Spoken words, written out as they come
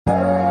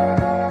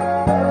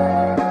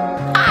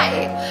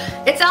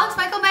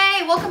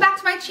welcome back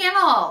to my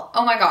channel.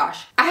 Oh my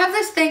gosh, I have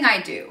this thing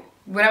I do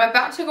when I'm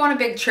about to go on a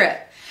big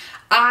trip.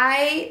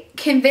 I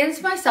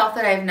convince myself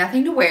that I have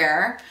nothing to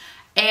wear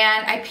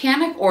and I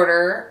panic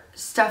order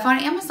stuff on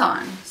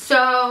Amazon.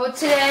 So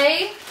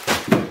today,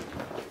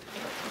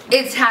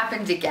 it's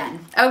happened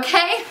again,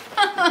 okay?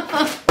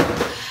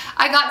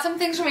 I got some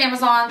things from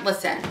Amazon.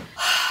 Listen,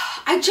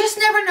 I just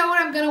never know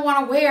what I'm gonna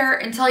wanna wear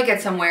until I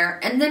get somewhere,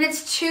 and then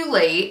it's too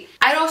late.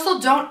 I also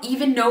don't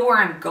even know where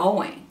I'm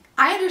going.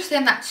 I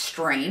understand that's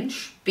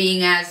strange,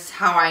 being as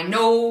how I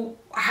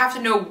have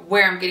to know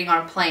where I'm getting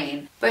on a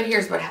plane, but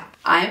here's what happened.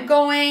 I'm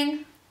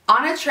going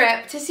on a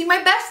trip to see my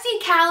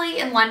bestie Callie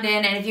in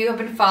London, and if you have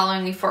been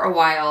following me for a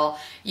while,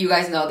 you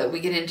guys know that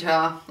we get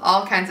into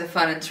all kinds of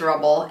fun and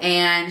trouble,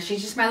 and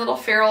she's just my little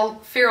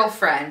feral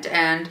friend,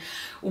 and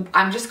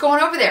I'm just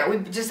going over there. We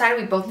decided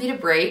we both need a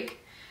break.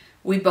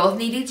 We both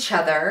need each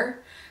other.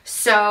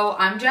 So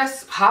I'm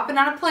just hopping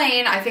on a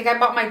plane. I think I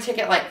bought my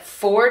ticket like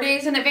 4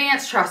 days in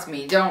advance. Trust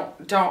me,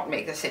 don't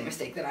make the same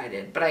mistake that I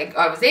did. But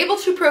I was able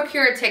to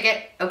procure a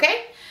ticket,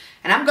 okay?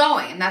 And I'm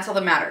going, and that's all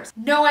that matters.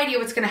 No idea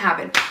what's gonna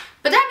happen.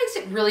 But that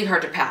makes it really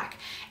hard to pack.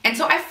 And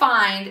so I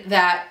find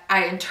that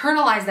I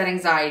internalize that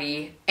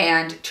anxiety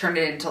and turn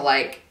it into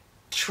like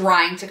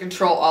trying to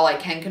control all I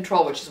can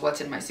control, which is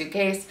what's in my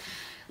suitcase.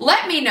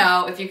 Let me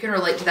know if you can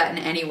relate to that in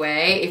any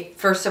way. If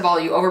first of all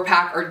you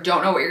overpack or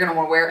don't know what you're gonna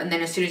wanna wear, and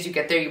then as soon as you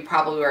get there, you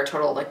probably wear a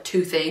total of like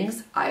 2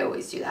 things. I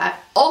always do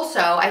that. Also,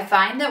 I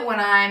find that when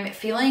I'm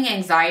feeling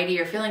anxiety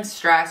or feeling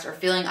stressed or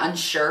feeling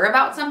unsure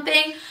about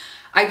something,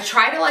 I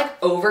try to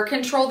like over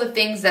control the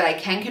things that I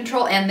can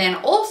control, and then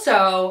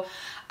also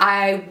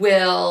I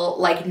will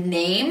like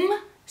name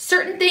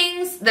certain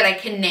things that I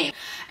can name.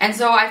 And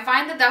so I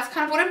find that that's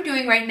kind of what I'm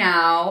doing right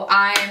now.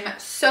 I'm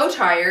so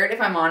tired, if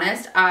I'm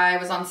honest. I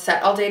was on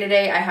set all day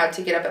today. I had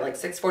to get up at like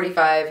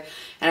 6:45 and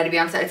I had to be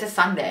on set. It's a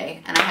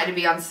Sunday, and I had to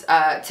be on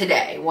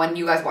today. When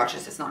you guys watch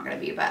this, it's not gonna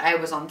be, but I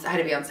had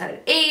to be on set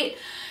at 8,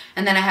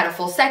 and then I had a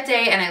full set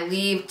day, and I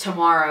leave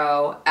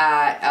tomorrow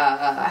at,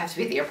 I have to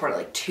be at the airport at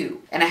like 2.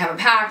 And I haven't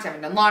packed, I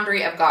haven't done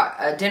laundry. I've got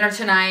a dinner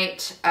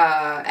tonight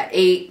at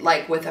 8,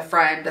 like with a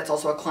friend that's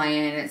also a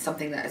client. It's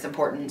something that is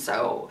important,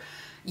 so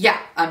yeah.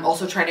 I'm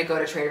also trying to go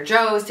to Trader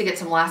Joe's to get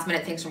some last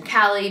minute things from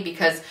Callie,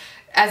 because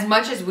as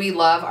much as we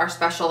love our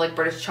special like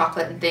British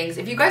chocolate and things,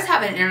 if you guys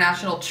have an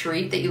international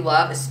treat that you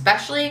love,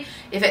 especially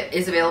if it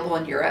is available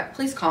in Europe,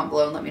 please comment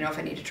below and let me know if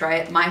I need to try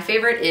it. My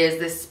favorite is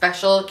this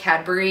special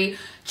Cadbury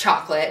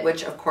chocolate,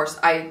 which of course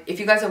if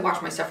you guys have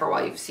watched my stuff for a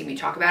while, you've seen me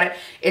talk about it.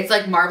 It's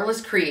like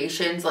Marvelous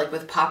Creations, like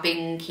with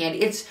popping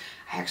candy.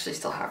 I actually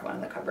still have one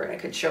in the cupboard I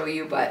could show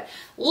you, but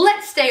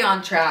let's stay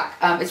on track.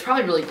 It's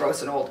probably really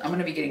gross and old. I'm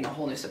gonna be getting a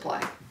whole new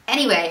supply.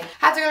 Anyway,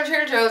 had to go to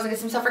Trader Joe's and get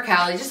some stuff for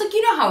Callie, just like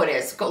you know how it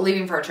is,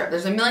 leaving for a trip.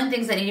 There's a million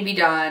things that need to be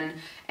done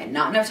and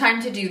not enough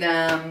time to do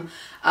them.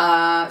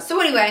 So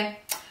anyway,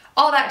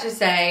 all that to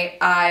say,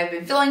 I've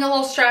been feeling a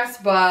little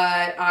stressed,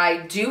 but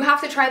I do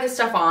have to try this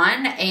stuff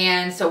on.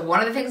 And so one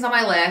of the things on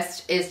my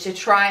list is to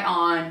try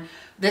on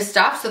this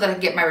stuff so that I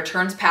can get my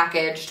returns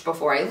packaged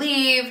before I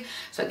leave,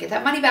 so I get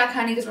that money back,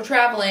 honey, because we're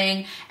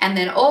traveling. And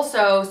then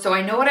also, so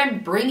I know what I'm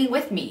bringing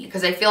with me,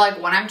 because I feel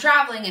like when I'm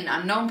traveling in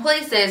unknown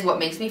places, what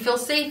makes me feel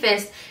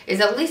safest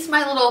is at least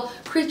my little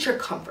creature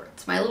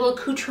comforts, my little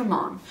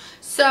accoutrement.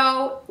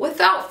 So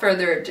without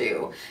further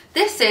ado,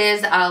 this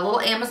is a little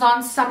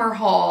Amazon summer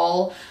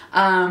haul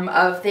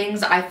of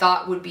things I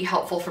thought would be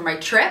helpful for my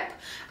trip.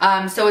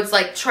 So it's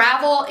like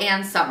travel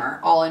and summer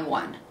all in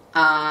one.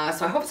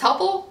 So I hope it's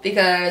helpful,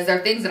 because there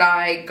are things that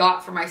I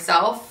got for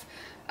myself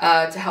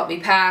to help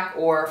me pack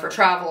or for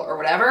travel or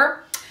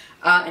whatever.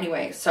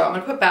 Anyway, so I'm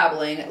gonna quit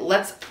babbling.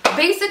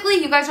 Basically,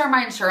 you guys are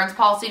my insurance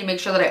policy to make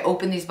sure that I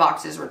open these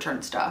boxes,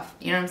 return stuff.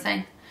 You know what I'm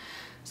saying?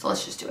 So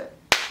let's just do it.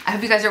 I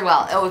hope you guys are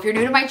well. Oh, if you're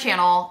new to my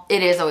channel,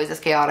 it is always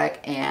this chaotic,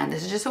 and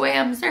this is just the way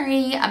I'm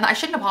sorry. I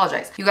shouldn't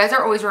apologize. You guys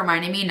are always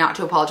reminding me not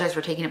to apologize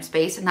for taking up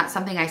space, and that's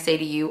something I say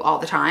to you all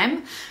the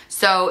time.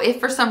 So if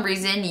for some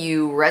reason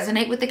you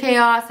resonate with the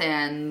chaos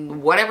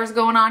and whatever's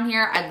going on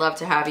here, I'd love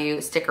to have you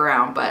stick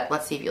around, but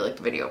let's see if you like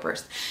the video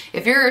first.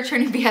 If you're a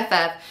returning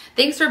BFF,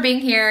 thanks for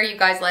being here. You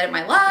guys light up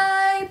my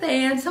life,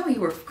 and some of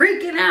you were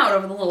freaking out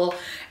over the little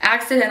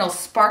accidental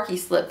sparky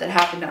slip that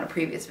happened on a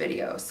previous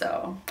video,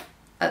 so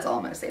that's all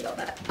I'm gonna say about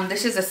that.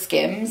 This is a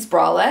Skims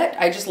bralette.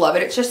 I just love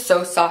it. It's just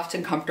so soft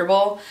and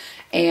comfortable.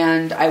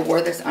 And I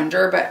wore this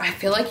under, but I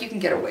feel like you can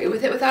get away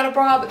with it without a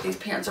bra, but these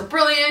pants are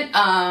brilliant.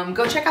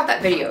 Go check out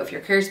that video if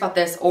you're curious about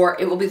this,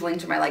 or it will be linked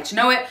to my Like to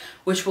Know It,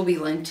 which will be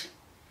linked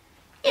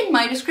in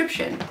my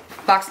description.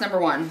 Box number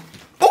 1.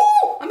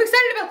 Oh, I'm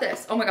excited about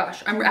this. Oh my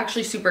gosh, I'm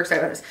actually super excited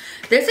about this.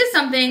 This is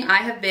something I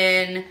have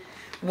been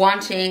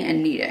wanting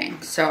and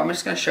needing. So I'm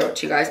just gonna show it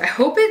to you guys. I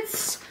hope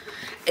it's,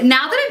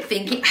 now that I'm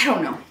thinking, I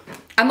don't know.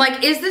 I'm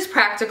like, is this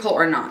practical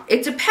or not?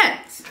 It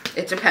depends.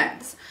 It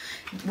depends.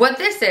 What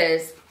this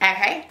is,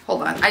 okay,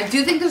 hold on. I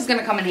do think this is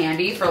gonna come in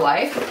handy for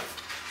life.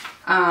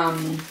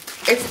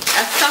 It's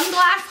a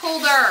sunglass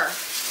holder.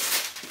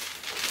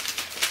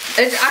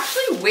 It's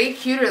actually way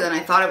cuter than I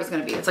thought it was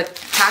gonna be. It's like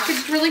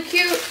packaged really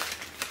cute.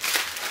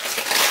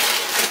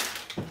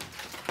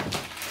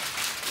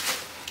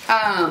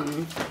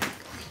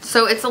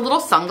 So it's a little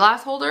sunglass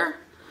holder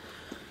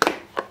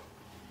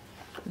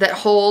that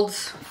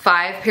holds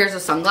 5 pairs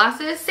of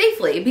sunglasses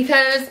safely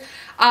because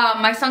I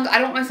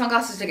don't want my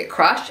sunglasses to get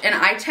crushed, and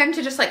I tend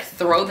to just like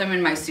throw them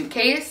in my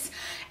suitcase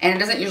and it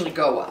doesn't usually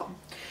go well.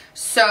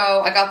 So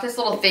I got this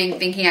little thing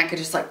thinking I could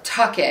just like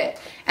tuck it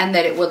and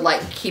that it would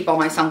like keep all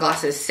my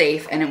sunglasses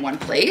safe and in one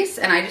place.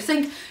 And I just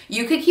think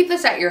you could keep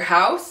this at your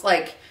house,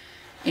 like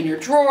in your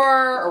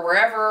drawer or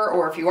wherever,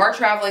 or if you are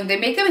traveling. They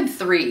make them in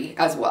 3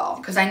 as well,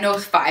 because I know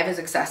 5 is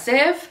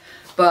excessive,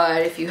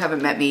 but if you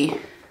haven't met me,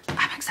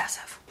 I'm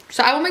excessive.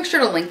 So I will make sure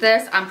to link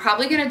this. I'm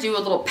probably gonna do a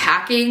little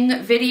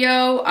packing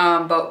video,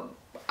 but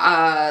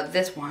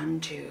this 1,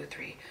 2,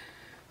 3,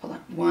 hold on,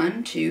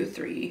 1, 2,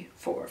 3,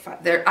 4,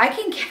 5. There, I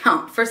can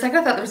count. For a second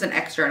I thought there was an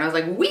extra and I was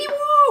like, wee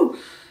woo!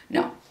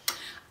 No.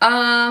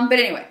 But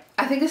anyway,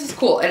 I think this is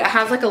cool. It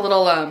has like a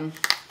little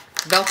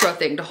Velcro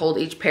thing to hold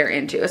each pair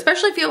into,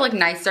 especially if you have like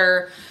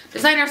nicer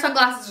designer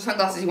sunglasses or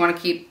sunglasses you want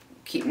to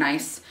keep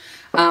nice.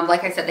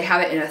 Like I said, they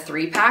have it in a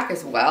 3-pack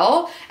as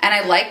well, and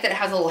I like that it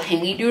has a little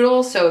hangy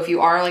doodle, so if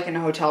you are like in a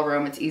hotel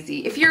room, it's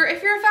easy. If you're a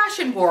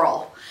fashion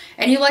girl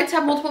and you like to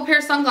have multiple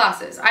pairs of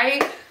sunglasses,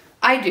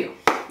 I do,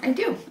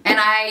 and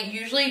I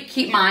usually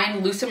keep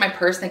mine loose in my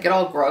purse and they get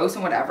all gross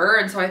and whatever,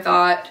 and so I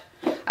thought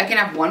I can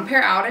have 1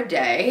 pair out a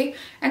day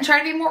and try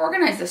to be more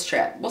organized this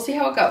trip. We'll see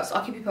how it goes.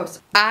 I'll keep you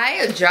posted.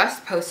 I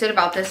just posted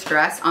about this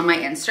dress on my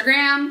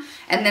Instagram,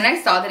 and then I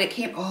saw that it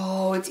came,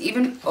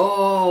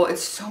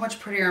 it's so much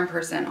prettier in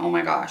person. Oh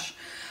my gosh.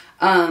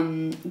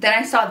 Then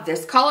I saw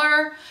this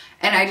color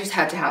and I just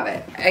had to have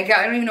it. I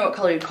don't even know what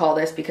color you'd call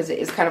this because it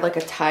is kind of like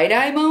a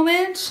tie-dye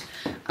moment,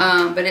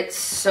 but it's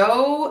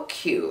so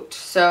cute.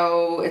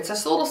 So it's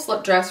just a little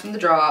slip dress from the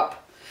drop.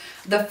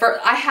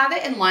 I have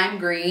it in lime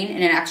green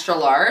in an extra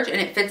large, and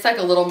it fits like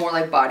a little more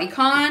like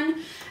bodycon,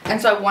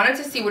 and so I wanted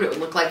to see what it would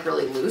look like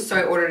really loose, so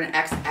I ordered an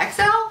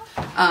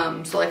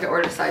XXL, so like I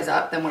ordered a size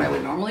up than what I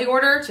would normally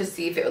order to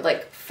see if it would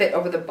like fit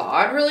over the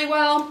bod really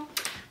well.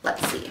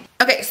 Let's see.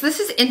 Okay, so this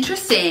is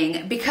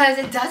interesting because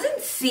it doesn't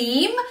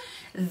seem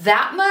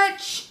that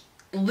much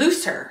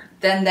looser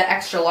than the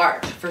extra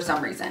large for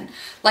some reason.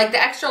 Like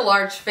the extra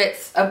large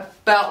fits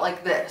about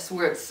like this,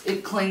 where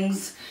it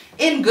clings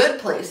in good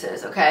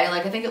places, okay?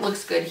 Like I think it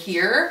looks good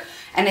here,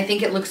 and I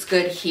think it looks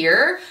good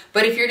here,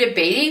 but if you're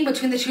debating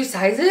between the 2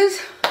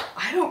 sizes,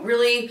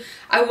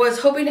 I was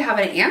hoping to have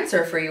an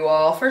answer for you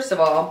all. First of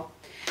all,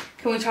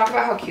 can we talk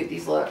about how cute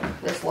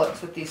this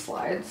looks with these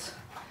slides?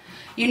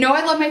 You know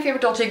I love my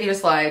favorite Dolce Vita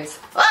slides.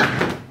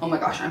 Ah! Oh my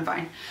gosh, I'm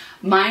fine.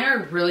 Mine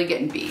are really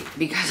getting beat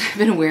because I've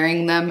been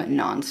wearing them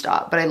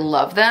nonstop, but I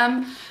love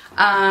them.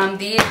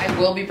 I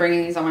will be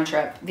bringing these on my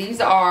trip.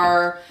 These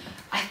are,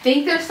 I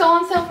think they're still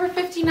on sale for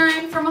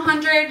 $59 from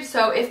 $100.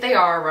 So if they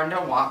are, run,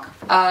 don't walk.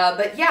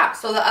 But yeah,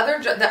 so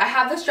I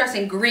have this dress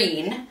in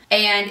green,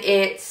 and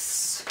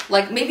it's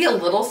like maybe a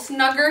little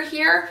snugger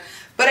here,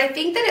 but I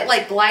think that it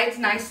like glides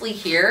nicely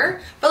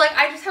here. But like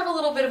I just have a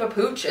little bit of a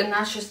pooch, and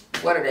that's just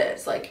what it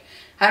is. Like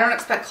I don't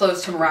expect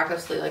clothes to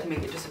miraculously like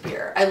make it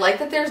disappear. I like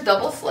that there's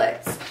double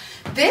slits.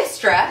 This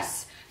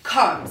dress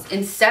comes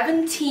in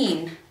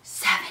 17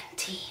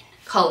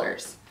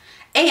 colors.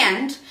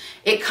 And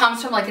it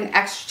comes from like an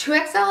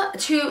extra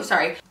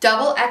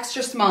double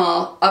extra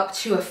small up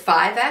to a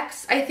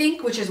 5X, I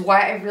think, which is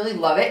why I really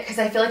love it, because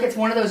I feel like it's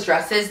one of those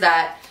dresses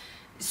that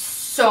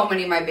so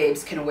many of my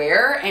babes can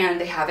wear,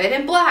 and they have it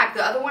in black.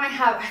 The other one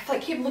I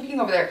keep looking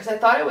over there because I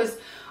thought it was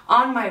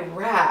on my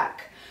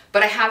rack,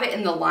 but I have it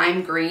in the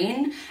lime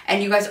green,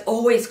 and you guys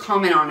always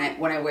comment on it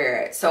when I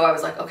wear it. So I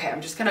was like, okay,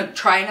 I'm just gonna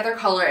try another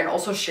color and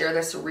also share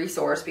this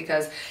resource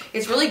because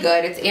it's really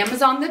good. It's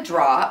Amazon The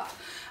Drop.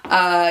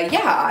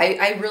 Yeah,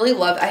 I really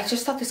love, I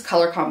just thought this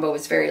color combo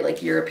was very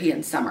like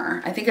European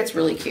summer. I think it's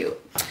really cute.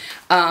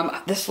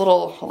 This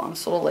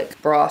little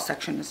like bra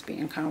section is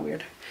being kind of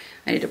weird.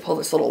 I need to pull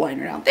this little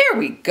liner down. There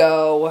we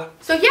go.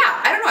 So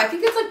yeah, I don't know. I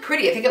think it's like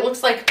pretty. I think it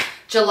looks like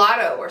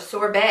gelato or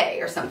sorbet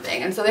or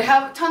something. And so they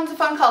have tons of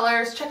fun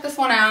colors. Check this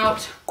one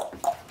out.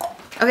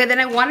 Okay, then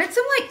I wanted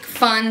some like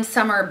fun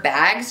summer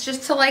bags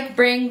just to like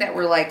bring that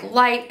were like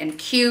light and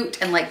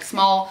cute and like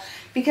small,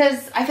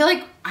 because I feel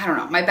like, I don't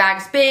know, my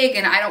bag's big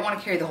and I don't want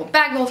to carry the whole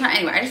bag the whole time.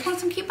 Anyway, I just want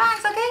some cute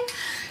bags, okay?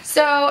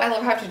 So I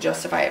love how I have to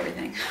justify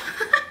everything.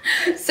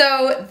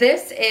 So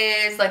this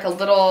is like a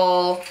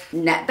little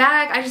net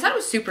bag. I just thought it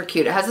was super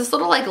cute. It has this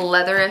little like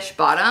leatherish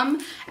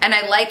bottom, and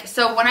I like,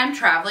 so when I'm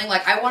traveling,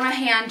 like I want a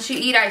hand to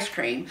eat ice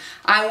cream.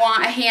 I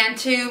want a hand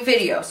to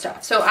video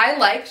stuff. So I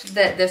liked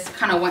that this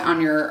kind of went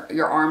on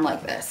your arm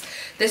like this.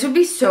 This would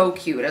be so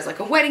cute as like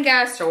a wedding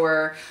guest,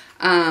 or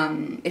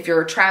if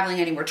you're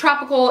traveling anywhere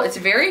tropical. It's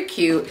very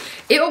cute.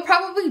 It will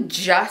probably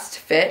just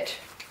fit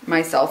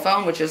my cell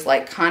phone, which is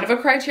like kind of a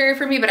criteria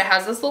for me, but it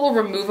has this little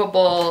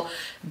removable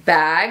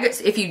bag.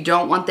 If you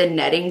don't want the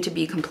netting to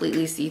be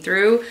completely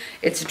see-through,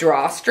 it's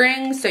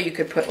drawstring, so you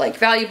could put like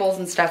valuables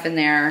and stuff in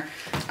there.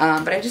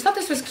 But I just thought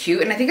this was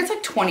cute, and I think it's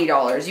like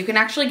 $20. You can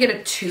actually get a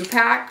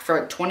 2-pack for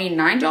like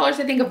 $29, I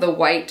think, of the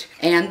white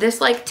and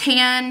this like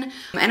tan.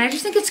 And I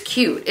just think it's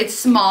cute. It's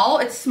small.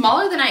 It's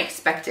smaller than I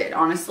expected,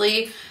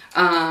 honestly.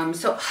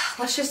 So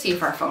let's just see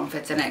if our phone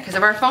fits in it, because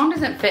if our phone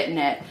doesn't fit in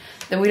it,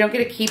 then we don't get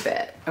to keep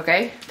it,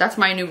 okay? That's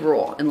my new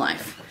rule in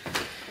life.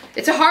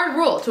 It's a hard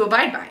rule to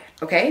abide by,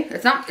 okay?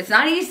 It's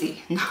not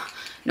easy.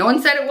 No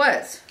one said it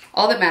was.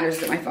 All that matters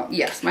is that my phone,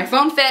 yes, my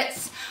phone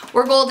fits.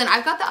 We're golden.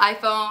 I've got the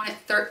iPhone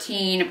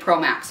 13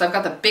 Pro Max. So I've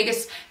got the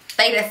biggest,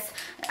 fattest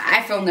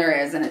iPhone there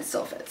is, and it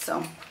still fits,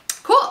 so.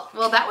 Cool,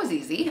 well that was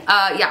easy.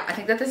 Yeah, I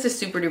think that this is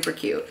super duper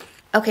cute.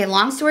 Okay,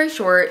 long story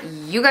short,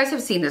 you guys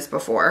have seen this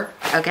before,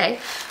 okay?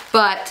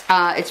 But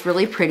it's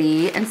really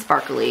pretty and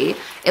sparkly.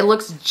 It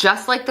looks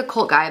just like the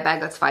Cult Gaia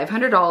bag that's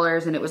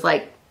 $500, and it was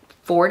like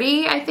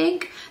 $40, I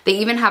think. They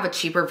even have a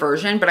cheaper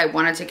version, but I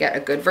wanted to get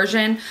a good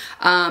version.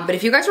 But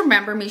if you guys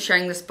remember me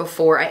sharing this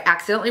before, I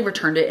accidentally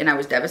returned it and I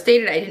was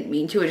devastated. I didn't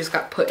mean to, it just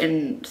got put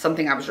in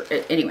something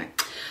anyway.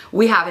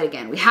 We have it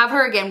again. We have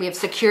her again. We have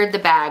secured the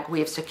bag. We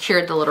have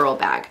secured the literal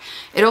bag.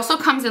 It also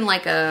comes in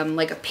like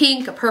a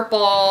pink, a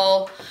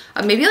purple,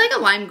 maybe like a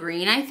lime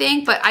green, I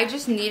think. But I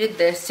just needed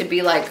this to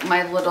be like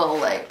my little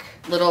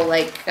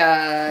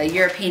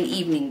European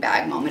evening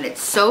bag moment.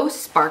 It's so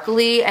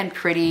sparkly and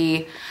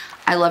pretty.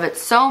 I love it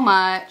so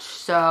much.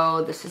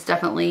 So this is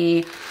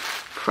definitely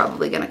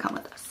probably gonna come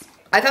with us.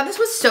 I thought this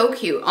was so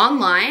cute.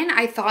 Online,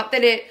 I thought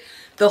that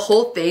the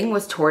whole thing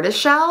was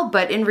tortoiseshell,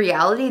 but in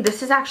reality,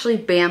 this is actually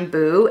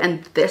bamboo,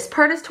 and this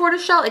part is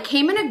tortoiseshell. It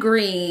came in a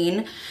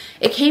green,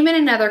 it came in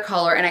another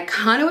color, and I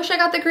kind of wish I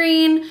got the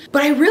green,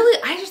 but I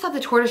just thought the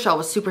tortoiseshell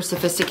was super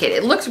sophisticated.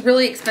 It looks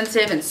really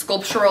expensive and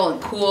sculptural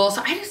and cool,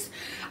 so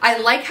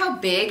I like how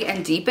big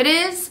and deep it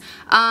is.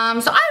 So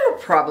I will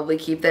probably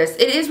keep this.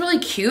 It is really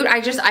cute. I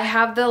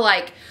have the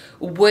like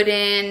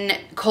wooden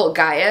Cult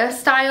Gaia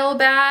style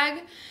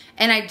bag,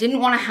 and I didn't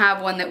want to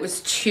have one that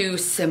was too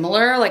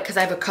similar, like, because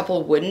I have a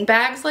couple wooden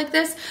bags like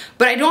this,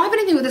 but I don't have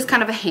anything with this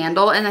kind of a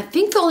handle, and I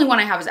think the only one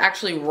I have is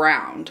actually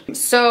round.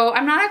 So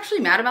I'm not actually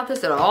mad about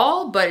this at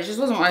all, but it just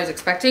wasn't what I was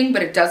expecting,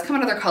 but it does come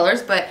in other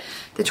colors. But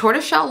the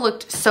tortoiseshell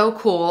looked so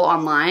cool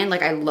online.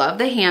 Like, I love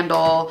the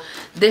handle.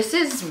 This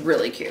is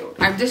really cute.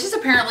 This is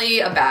apparently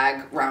a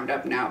bag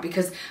roundup now,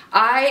 because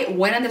I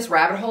went in this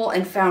rabbit hole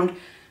and found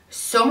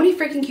so many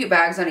freaking cute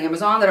bags on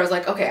Amazon that I was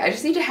like, okay, I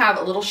just need to have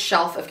a little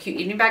shelf of cute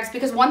evening bags.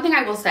 Because one thing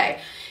I will say,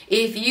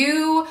 if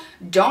you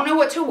don't know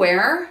what to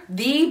wear,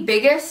 the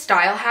biggest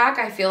style hack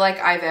I feel like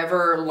I've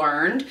ever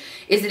learned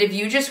is that if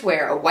you just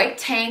wear a white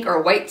tank or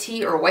a white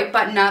tee or a white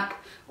button up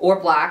or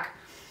black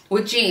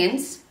with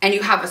jeans, and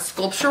you have a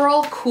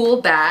sculptural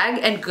cool bag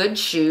and good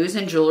shoes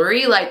and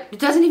jewelry, like, it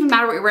doesn't even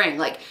matter what you're wearing.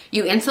 Like,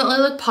 you instantly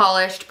look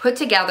polished, put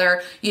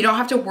together. You don't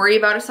have to worry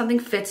about if something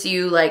fits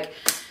you. Like,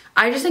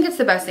 I just think it's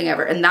the best thing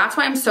ever. And that's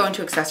why I'm so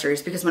into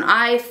accessories, because when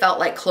I felt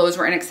like clothes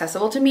were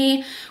inaccessible to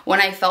me,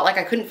 when I felt like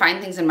I couldn't find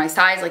things in my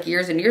size like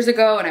years and years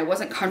ago, and I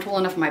wasn't comfortable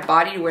enough in my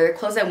body to wear the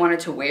clothes I wanted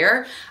to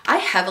wear, I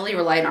heavily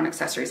relied on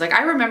accessories. Like,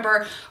 I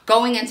remember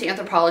going into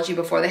Anthropologie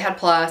before they had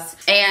Plus,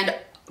 and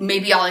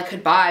maybe all I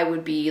could buy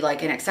would be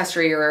like an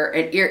accessory or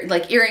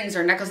like earrings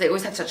or necklace. They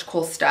always had such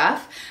cool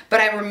stuff. But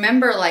I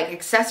remember like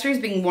accessories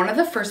being one of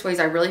the first ways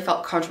I really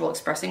felt comfortable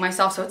expressing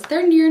myself. So it's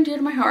there near and dear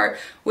to my heart,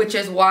 which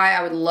is why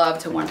I would love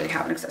to one day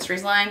have an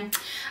accessories line.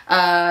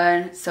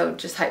 So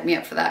just hype me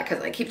up for that,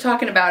 because I keep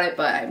talking about it,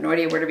 but I have no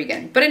idea where to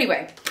begin. But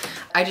anyway,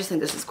 I just think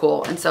this is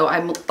cool. And so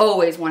I'm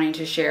always wanting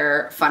to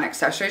share fun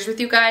accessories with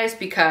you guys,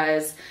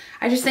 because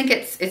I just think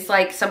it's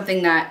like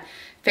something that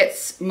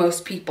fits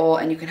most people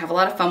and you can have a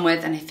lot of fun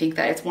with. And I think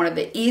that it's one of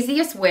the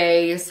easiest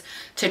ways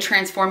to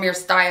transform your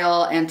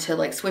style and to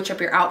like switch up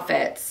your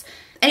outfits.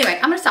 Anyway,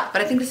 I'm gonna stop,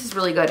 but I think this is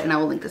really good, and I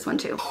will link this one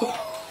too.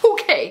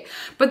 Okay,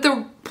 but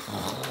I'm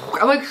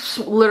like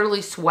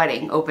literally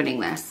sweating opening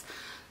this.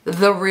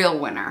 The real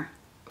winner,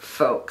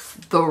 folks,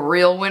 the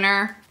real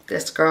winner,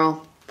 this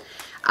girl.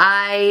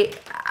 I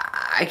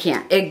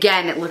can't.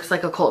 Again, it looks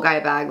like a Cult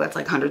Gaia bag that's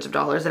like hundreds of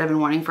dollars that I've been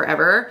wanting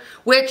forever,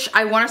 which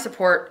I want to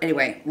support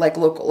anyway, like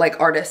local, like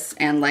artists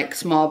and like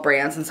small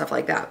brands and stuff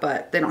like that,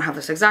 but they don't have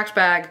this exact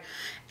bag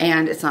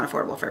and it's not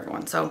affordable for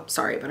everyone. So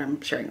sorry, but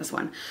I'm sharing this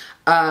one.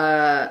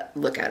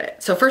 Look at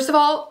it. So first of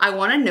all, I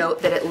want to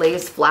note that it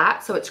lays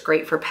flat, so it's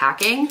great for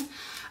packing,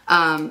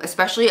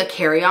 especially a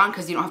carry-on,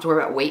 because you don't have to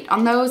worry about weight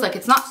on those. Like,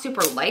 it's not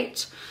super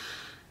light.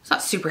 It's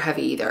not super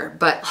heavy either,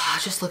 but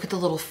just look at the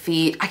little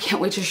feet. I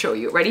can't wait to show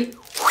you. Ready?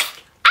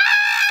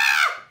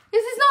 Ah!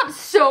 This is not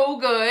so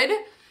good.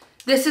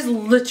 This is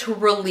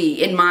literally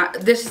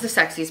this is the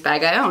sexiest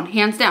bag I own,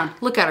 hands down.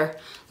 Look at her,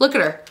 look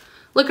at her,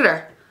 look at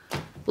her,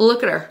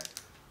 look at her.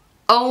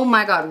 Oh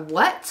my God,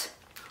 what?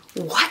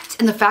 What?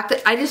 And the fact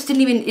that it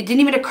didn't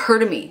even occur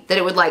to me that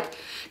it would like,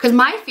 because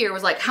my fear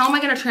was like, how am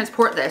I gonna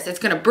transport this? It's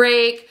gonna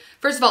break.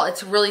 First of all,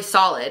 it's really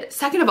solid.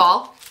 Second of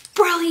all,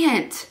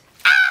 brilliant.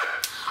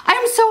 I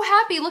am so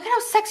happy. Look at how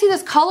sexy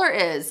this color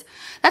is.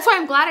 That's why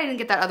I'm glad I didn't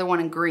get that other one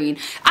in green.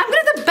 I'm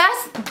gonna have the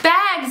best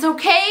bags,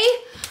 okay?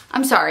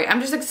 I'm sorry, I'm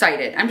just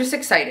excited. I'm just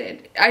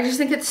excited. I just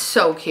think it's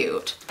so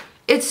cute.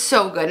 It's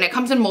so good, and it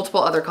comes in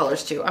multiple other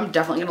colors too. I'm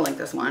definitely gonna link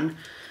this one.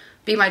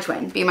 Be my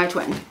twin, be my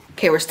twin.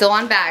 Okay, we're still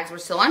on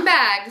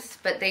bags,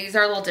 but these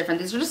are a little different.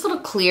 These are just a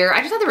little clear. I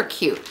just thought they were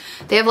cute.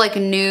 They have like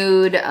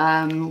nude,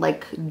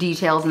 like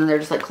details, and they're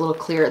just like little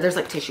clear. There's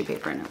like tissue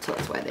paper in it, so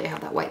that's why they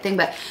have that white thing,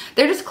 but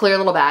they're just clear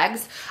little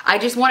bags. I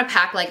just wanna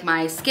pack like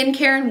my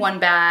skincare in one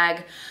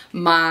bag,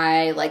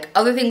 my like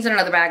other things in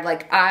another bag.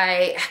 Like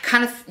I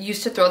kind of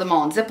used to throw them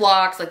all in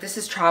Ziplocs. Like this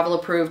is travel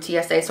approved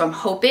TSA, so I'm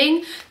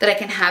hoping that I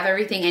can have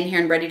everything in here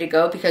and ready to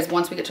go, because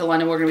once we get to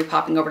London, we're gonna be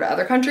popping over to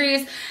other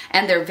countries,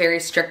 and they're very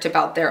strict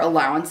about their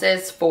allowances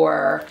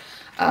for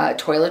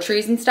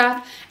toiletries and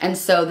stuff. And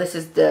so this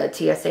is the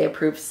TSA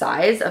approved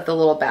size of the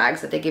little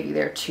bags that they give you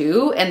there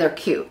too, and they're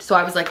cute. So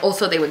I was like,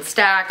 also they would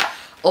stack.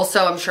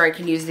 Also, I'm sure I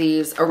can use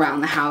these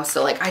around the house.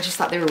 So like, I just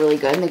thought they were really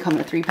good, and they come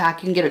in a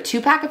 3-pack. You can get a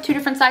 2-pack of 2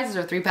 different sizes,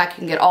 or a 3-pack you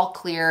can get all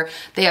clear.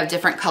 They have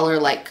different color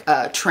like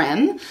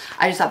trim.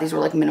 I just thought these were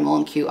like minimal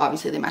and cute.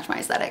 Obviously they match my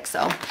aesthetic.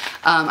 So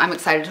I'm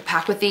excited to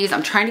pack with these.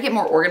 I'm trying to get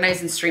more organized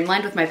and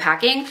streamlined with my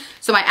packing.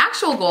 So my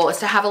actual goal is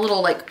to have a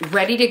little like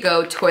ready to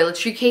go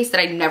toiletry case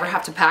that I never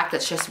have to pack,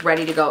 that's just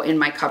ready to go in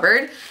my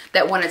cupboard,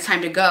 that when it's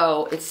time to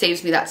go, it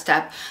saves me that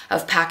step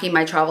of packing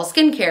my travel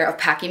skincare, of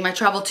packing my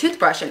travel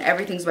toothbrush, and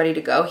everything's ready to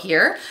go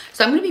here.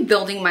 So I'm gonna be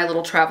building my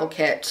little travel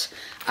kit.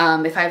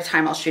 If I have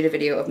time, I'll shoot a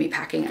video of me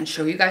packing and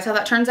show you guys how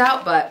that turns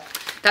out. But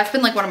that's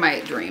been like one of my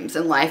dreams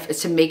in life,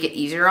 is to make it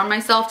easier on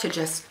myself to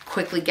just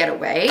quickly get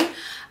away.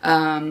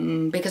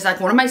 Because like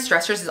one of my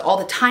stressors is all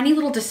the tiny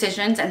little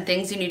decisions and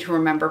things you need to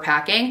remember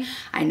packing.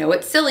 I know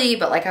it's silly,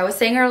 but like I was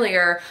saying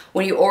earlier,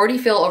 when you already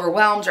feel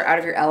overwhelmed or out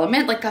of your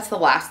element, like that's the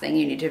last thing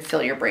you need to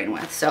fill your brain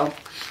with. So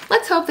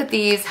let's hope that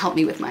these help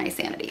me with my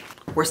sanity.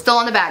 We're still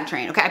on the bag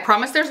train, okay? I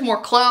promise there's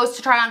more clothes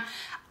to try on.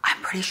 I'm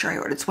pretty sure I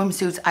ordered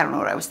swimsuits. I don't know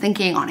what I was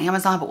thinking on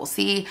Amazon, but we'll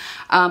see.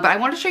 But I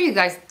want to show you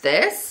guys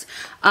this.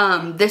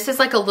 This is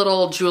like a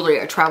little jewelry,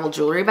 a travel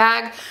jewelry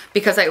bag,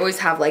 because I always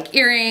have like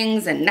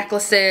earrings and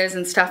necklaces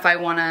and stuff I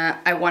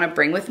wanna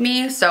bring with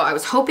me. So I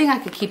was hoping I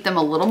could keep them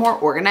a little more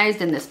organized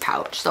in this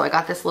pouch. So I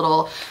got this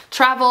little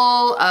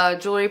travel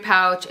jewelry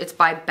pouch. It's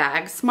by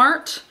Bag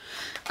Smart.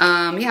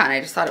 Yeah, and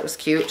I just thought it was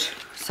cute.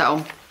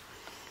 So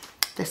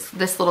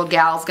this little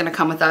gal's gonna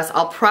come with us.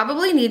 I'll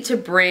probably need to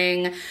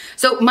bring,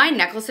 so my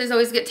necklaces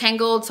always get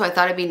tangled, so I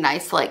thought it'd be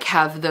nice to like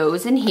have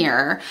those in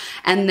here,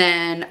 and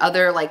then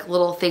other like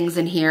little things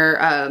in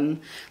here,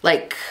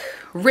 like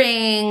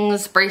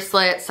rings,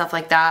 bracelets, stuff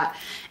like that.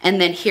 And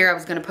then here I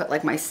was gonna put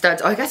like my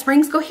studs. Oh, I guess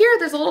rings go here.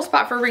 There's a little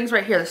spot for rings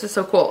right here. This is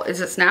so cool.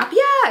 Is it snap?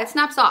 Yeah, it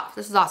snaps off.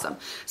 This is awesome.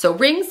 So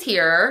rings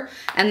here,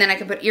 and then I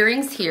can put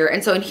earrings here.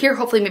 And so in here,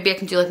 hopefully maybe I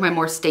can do like my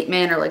more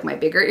statement or like my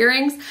bigger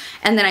earrings.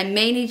 And then I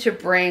may need to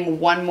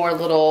bring one more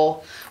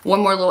little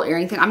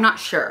earring thing. I'm not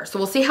sure. So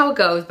we'll see how it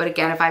goes. But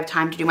again, if I have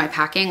time to do my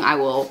packing, I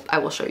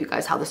will show you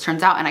guys how this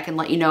turns out, and I can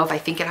let you know if I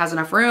think it has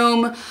enough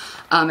room,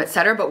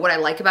 etc. But what I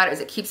like about it is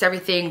it keeps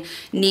everything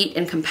neat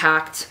and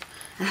compact.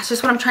 And that's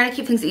just what I'm trying to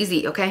keep things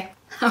easy, okay?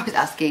 I was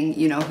asking,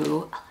 you know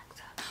who,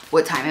 Alexa,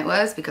 what time it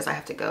was, because I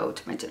have to go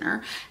to my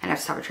dinner and I have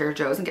to stop at Trader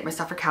Joe's and get my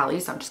stuff for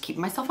Callie, so I'm just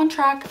keeping myself on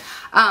track.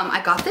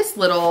 I got this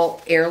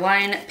little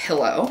airline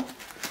pillow.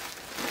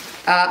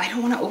 I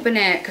don't want to open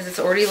it because it's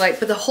already like,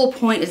 but the whole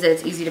point is that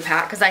it's easy to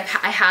pack, because I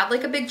have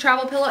like a big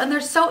travel pillow, and they're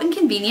so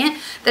inconvenient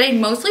that I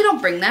mostly don't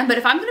bring them. But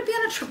if I'm going to be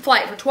on a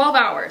flight for 12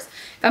 hours,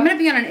 if I'm gonna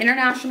be on an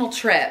international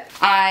trip,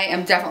 I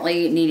am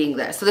definitely needing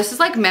this. So this is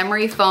like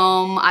memory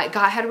foam. I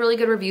had really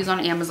good reviews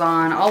on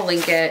Amazon. I'll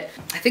link it.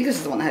 I think this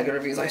is the one that had good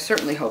reviews. I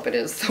certainly hope it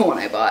is the one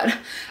I bought.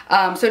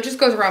 So it just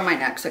goes around my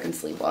neck so I can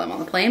sleep while I'm on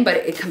the plane, but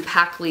it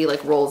compactly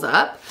like rolls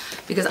up,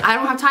 because I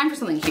don't have time for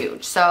something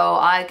huge. So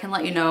I can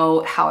let you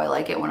know how I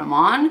like it when I'm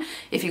on.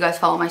 If you guys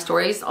follow my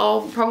stories,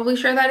 I'll probably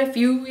share that if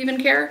you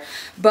even care.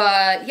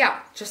 But yeah,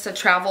 just a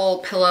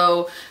travel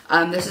pillow.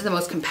 This is the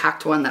most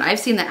compact one that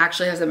I've seen that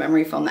actually has a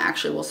memory foam that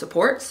actually will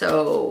support,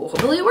 so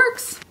hopefully it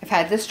works. I've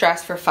had this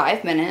dress for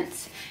 5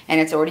 minutes,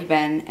 and it's already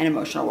been an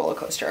emotional roller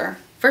coaster.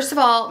 First of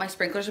all, my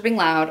sprinklers are being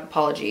loud,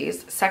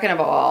 apologies. Second of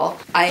all,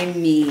 I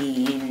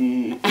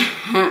mean,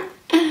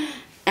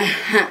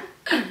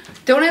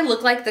 don't I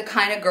look like the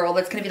kind of girl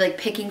that's gonna be like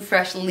picking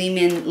fresh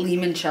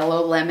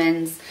limoncello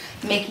lemons,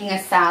 making a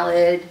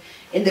salad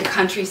in the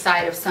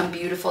countryside of some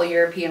beautiful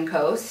European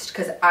coast?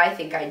 Because I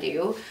think I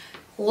do.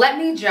 Let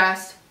me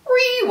just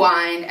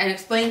rewind and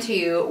explain to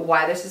you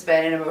why this has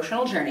been an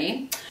emotional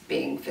journey.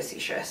 Being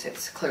facetious,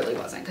 it clearly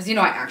wasn't, because you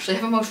know I actually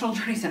have emotional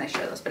journeys and I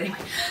share those, but anyway,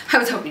 I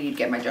was hoping you'd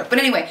get my joke. But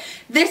anyway,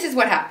 this is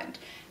what happened.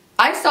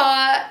 I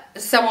saw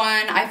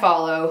someone I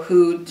follow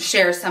who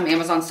shares some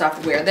Amazon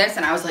stuff wear this,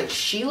 and I was like,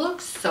 she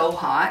looks so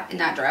hot in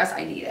that dress,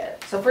 I need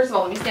it. So first of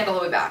all, let me stand all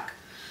the way back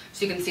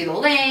so you can see the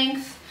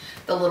length,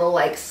 the little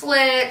like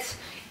slit.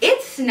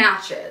 It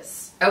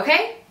snatches,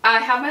 okay? I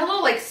have my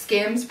little like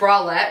Skims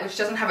bralette, which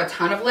doesn't have a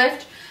ton of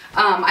lift.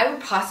 I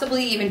would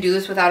possibly even do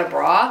this without a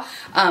bra.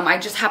 I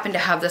just happen to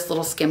have this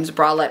little Skims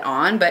bralette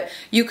on, but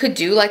you could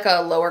do like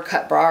a lower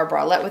cut bra or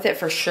bralette with it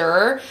for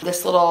sure.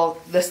 This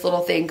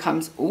little thing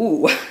comes,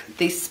 ooh,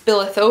 they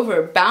spilleth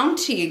over,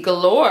 bounty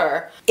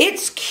galore.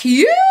 It's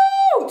cute.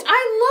 I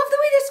love the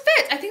way this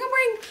fits. I think I'm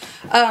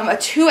wearing a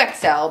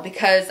 2XL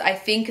because I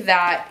think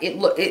that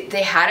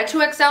they had a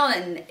 2XL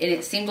and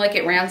it seemed like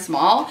it ran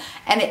small,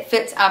 and it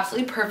fits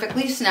absolutely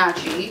perfectly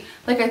snatchy.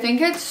 Like, I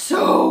think it's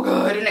so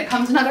good, and it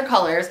comes in other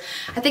colors.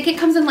 I think it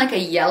comes in like a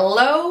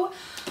yellow,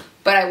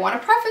 but I want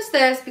to preface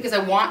this because I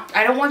want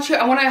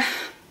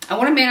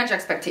to manage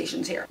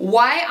expectations here.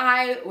 Why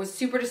I was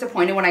super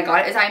disappointed when I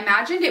got it is I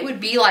imagined it would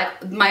be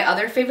like my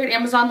other favorite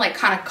Amazon, like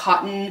kind of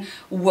cotton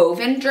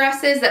woven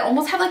dresses that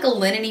almost have like a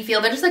linen-y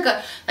feel. They're just like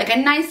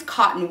a nice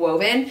cotton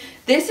woven.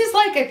 This is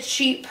like a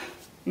cheap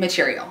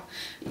material.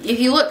 If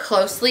you look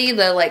closely,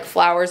 the like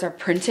flowers are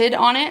printed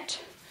on it.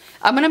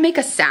 I'm gonna make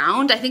a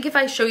sound. I think if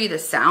I show you the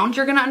sound,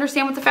 you're gonna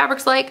understand what the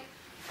fabric's like.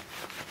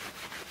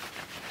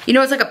 You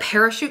know, it's like a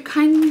parachute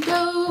kind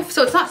of,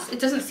 so it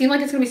doesn't seem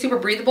like it's gonna be super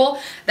breathable.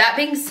 That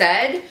being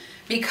said,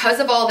 because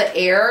of all the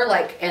air,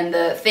 like, and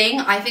the thing,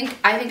 I think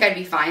I'd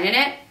be fine in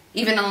it,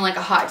 even on like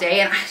a hot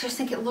day, and I just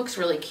think it looks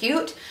really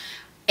cute.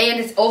 And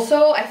it's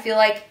also, I feel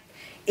like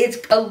it's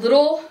a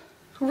little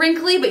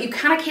wrinkly, but you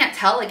kind of can't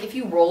tell, like if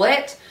you roll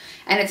it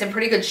and it's in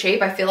pretty good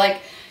shape, I feel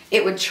like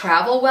it would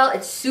travel well.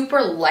 It's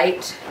super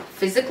light,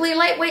 physically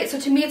lightweight. So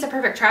to me, it's a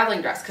perfect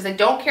traveling dress because I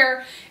don't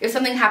care if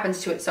something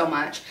happens to it so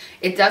much.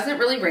 It doesn't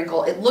really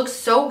wrinkle. It looks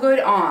so good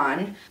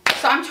on.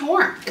 So I'm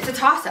torn. It's a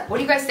toss-up. What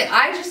do you guys think?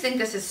 I just think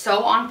this is so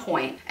on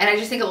point, and I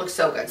just think it looks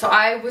so good. So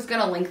I was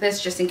gonna link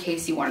this just in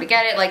case you wanted to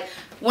get it. Like,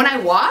 when I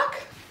walk,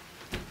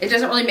 it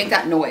doesn't really make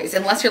that noise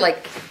unless you're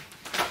like,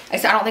 I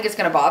don't think it's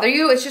gonna bother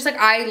you. It's just like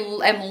I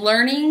am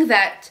learning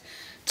that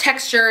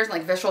textures,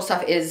 like visual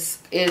stuff is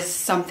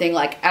something,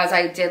 like as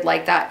I did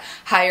like that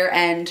higher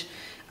end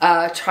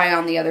try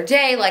on the other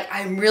day, like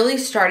I'm really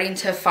starting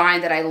to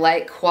find that I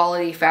like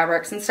quality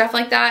fabrics and stuff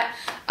like that.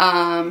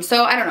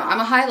 So I don't know,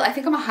 I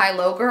think I'm a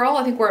high-low girl.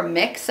 I think we're a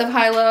mix of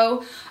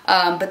high-low.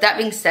 But that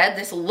being said,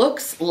 this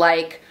looks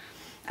like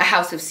a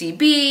House of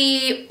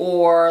CB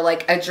or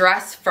like a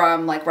dress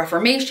from like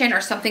Reformation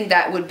or something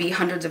that would be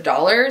hundreds of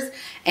dollars,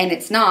 and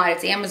it's not.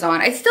 It's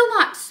Amazon. It's still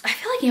not. I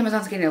feel like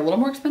Amazon's getting a little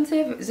more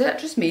expensive. Is that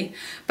just me?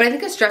 But I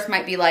think this dress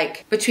might be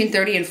like between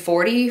 30 and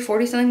 40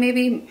 something,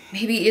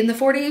 maybe in the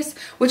 40s,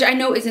 which I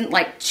know isn't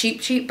like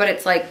cheap, but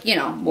it's like, you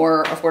know,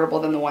 more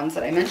affordable than the ones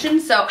that I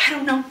mentioned. So I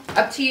don't know,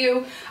 up to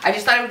you. I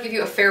just thought I would give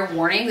you a fair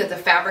warning that the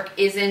fabric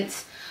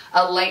isn't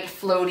a light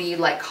floaty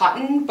like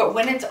cotton, but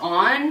when it's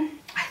on,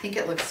 I think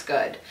it looks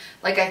good.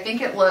 Like, I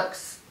think it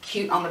looks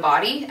cute on the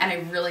body, and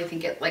I really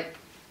think it like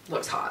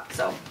looks hot.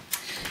 So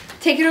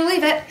take it or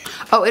leave it.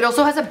 Oh, it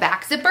also has a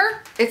back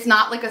zipper. It's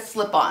not like a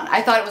slip-on.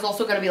 I thought it was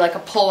also gonna be like a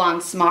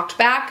pull-on smocked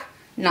back.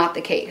 Not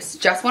the case.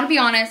 Just wanna be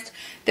honest.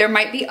 There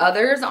might be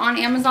others on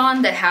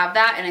Amazon that have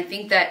that, and I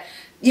think that,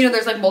 you know,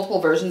 there's like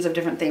multiple versions of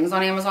different things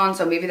on Amazon,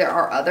 so maybe there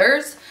are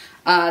others.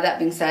 That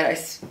being said, I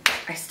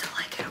still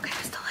like it. Okay,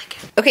 I still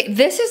like it. Okay,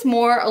 this is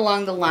more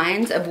along the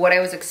lines of what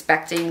I was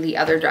expecting the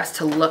other dress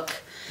to look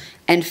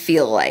and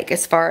feel like,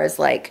 as far as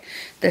like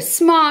the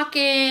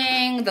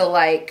smocking, the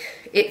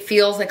like, it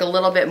feels like a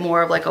little bit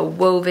more of like a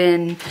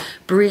woven,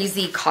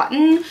 breezy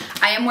cotton.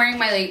 I am wearing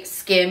my like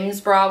Skims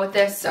bra with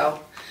this,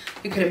 so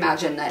you could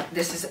imagine that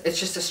it's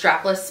just a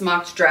strapless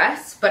smocked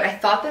dress, but I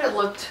thought that it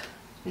looked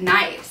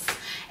nice.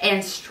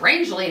 And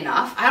strangely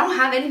enough, I don't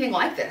have anything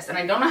like this, and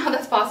I don't know how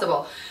that's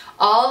possible.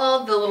 All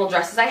of the little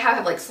dresses I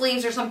have like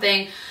sleeves or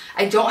something.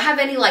 I don't have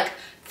any like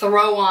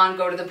throw on,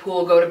 go to the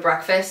pool, go to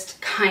breakfast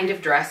kind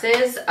of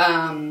dresses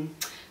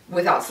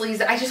without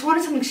sleeves. I just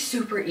wanted something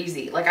super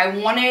easy. Like, I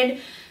wanted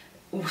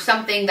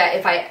something that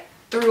if I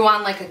threw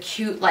on like a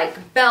cute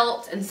like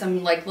belt and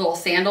some like little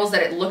sandals,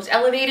 that it looked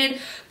elevated,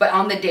 but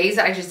on the days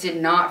that I just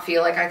did not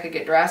feel like I could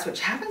get dressed, which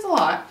happens a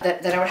lot,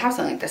 that I would have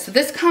something like this. So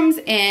this comes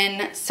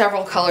in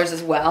several colors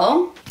as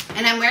well,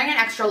 and I'm wearing an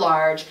extra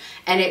large,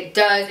 and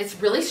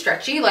it's really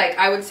stretchy. Like,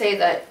 I would say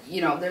that,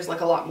 you know, there's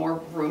like a lot more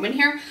room in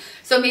here.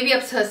 So maybe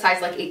up to a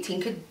size like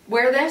 18 could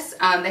wear this.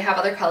 They have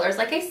other colors,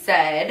 like I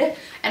said,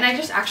 and I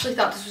just actually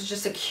thought this was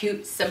just a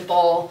cute,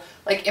 simple,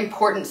 like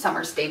important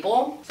summer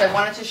staple. So I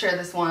wanted to share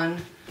this one.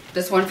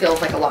 This one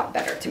feels like a lot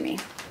better to me,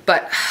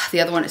 but the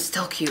other one is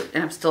still cute,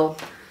 and I'm still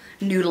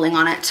noodling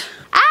on it.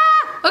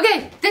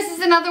 Okay, this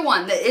is another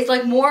one that is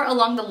like more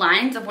along the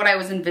lines of what I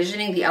was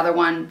envisioning the other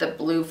one, the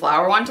blue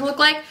flower one, to look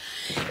like.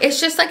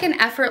 It's just like an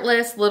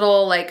effortless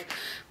little, like,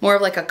 more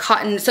of like a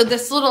cotton. So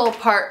this little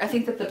part, I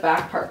think that the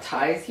back part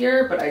ties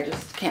here, but I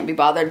just can't be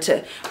bothered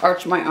to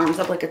arch my arms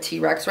up like a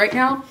T-Rex right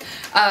now.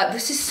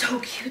 This is so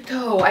cute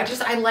though.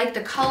 I like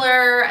the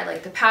color, I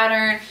like the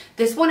pattern.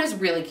 This one is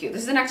really cute.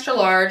 This is an extra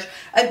large.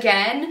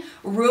 Again,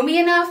 roomy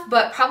enough,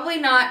 but probably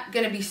not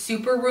gonna be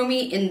super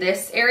roomy in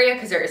this area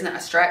because there isn't a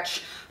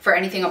stretch for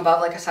anything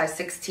above like a size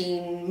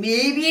 16,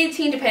 maybe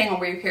 18, depending on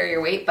where you carry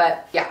your weight.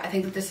 But yeah, I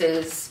think that this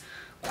is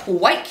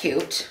quite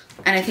cute.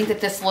 And I think that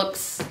this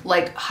looks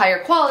like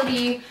higher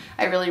quality.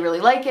 I really,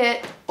 really like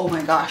it. Oh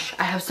my gosh,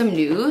 I have some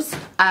news.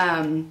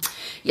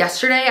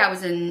 Yesterday I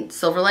was in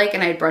Silver Lake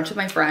and I had brunch with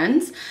my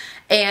friends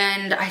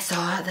and I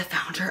saw the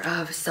founder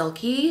of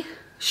Silky.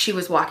 She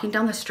was walking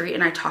down the street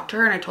and I talked to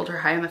her and I told her,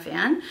 hi, I'm a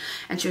fan.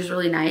 And she was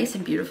really nice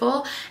and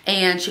beautiful.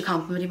 And she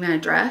complimented me on a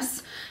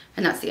dress.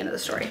 And that's the end of the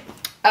story.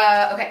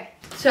 Okay,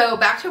 so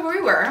back to where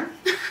we were.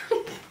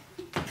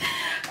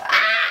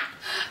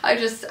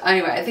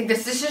 Anyway, I think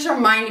this just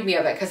reminded me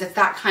of it because it's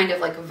that kind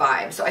of like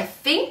vibe. So I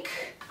think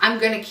I'm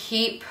gonna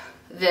keep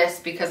this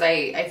because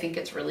I think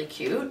it's really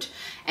cute.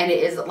 And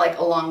it is like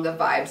along the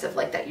vibes of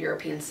like that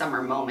European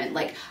summer moment.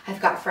 Like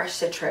I've got fresh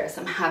citrus,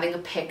 I'm having a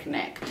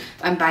picnic,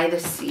 I'm by the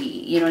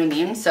sea, you know what I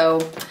mean? So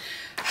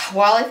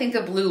while I think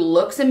the blue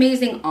looks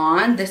amazing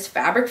on, this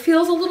fabric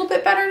feels a little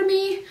bit better to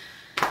me.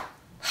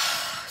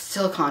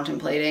 Still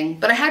contemplating,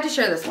 but I had to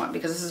share this one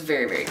because this is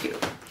very, very cute.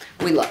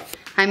 We love.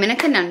 I'm in a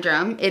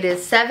conundrum. It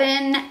is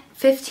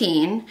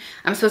 7:15.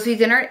 I'm supposed to be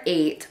dinner at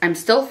 8. I'm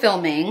still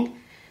filming.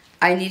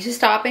 I need to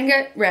stop and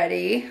get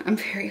ready. I'm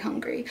very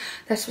hungry.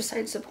 That's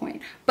besides the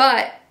point.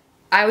 But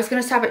I was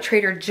gonna stop at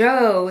Trader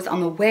Joe's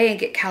on the way and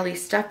get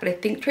Callie's stuff, but I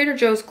think Trader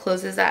Joe's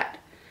closes at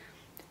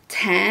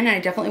 10 and I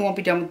definitely won't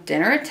be done with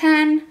dinner at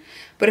 10.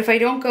 But if I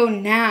don't go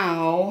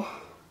now,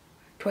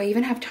 do I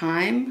even have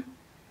time?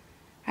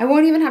 I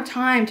won't even have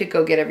time to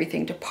go get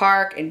everything, to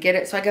park and get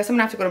it. So I guess I'm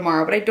gonna have to go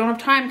tomorrow, but I don't have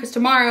time because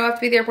tomorrow I have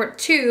to be at the airport at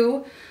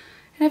 2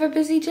 and I have a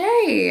busy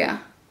day.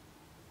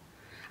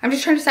 I'm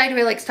just trying to decide, do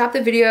I like stop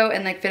the video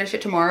and like finish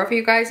it tomorrow for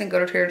you guys and go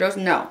to Trader Joe's?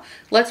 No,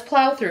 let's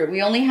plow through.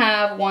 We only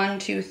have 1,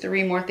 2,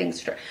 3 more things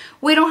to try.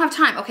 We don't have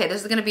time. Okay,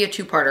 this is gonna be a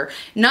two-parter.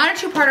 Not a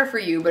two-parter for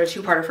you, but a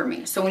two-parter for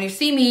me. So when you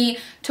see me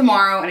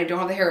tomorrow and I don't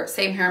have the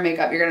same hair and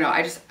makeup, you're gonna know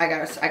I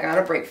got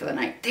a break for the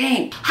night.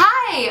 Dang.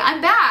 Hi,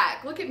 I'm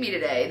back. Look at me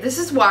today. This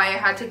is why I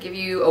had to give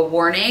you a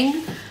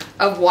warning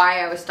of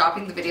why I was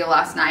stopping the video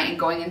last night and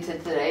going into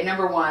today.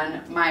 Number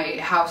 1, my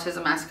house is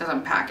a mess because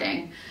I'm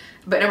packing.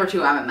 But number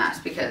 2, I'm a mess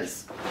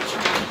because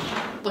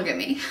look at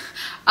me.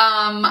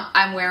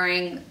 I'm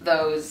wearing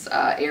those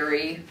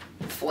airy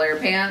flare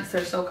pants.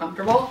 They're so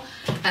comfortable.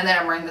 And then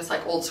I'm wearing this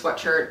like old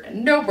sweatshirt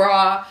and no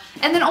bra.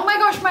 And then, oh my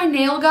gosh, my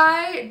nail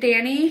guy,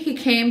 Danny, he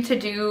came to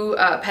do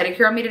a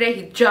pedicure on me today.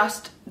 He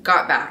just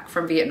got back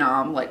from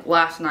Vietnam like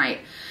last night.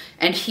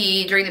 And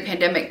he, during the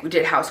pandemic,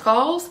 did house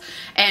calls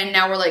and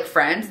now we're like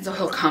friends. And so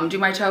he'll come do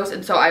my toes.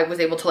 And so I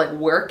was able to like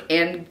work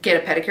and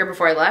get a pedicure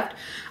before I left.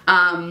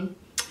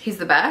 He's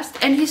the best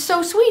and he's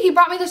so sweet. He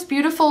brought me this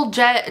beautiful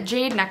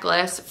jade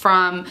necklace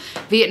from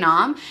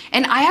Vietnam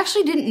and I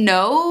actually didn't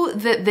know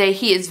that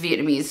he is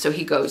Vietnamese, so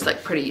he goes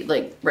like pretty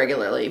like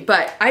regularly,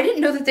 but I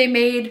didn't know that they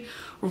made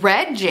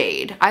red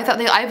jade.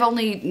 I've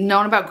only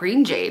known about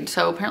green jade,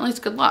 so apparently it's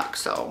good luck,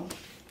 so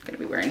I'm gonna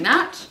be wearing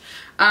that.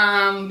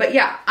 But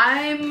yeah,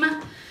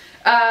 I'm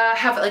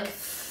have like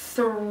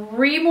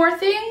 3 more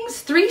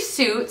things, 3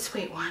 suits.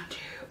 Wait, 1, 2,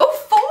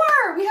 oh,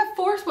 4. We have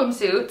 4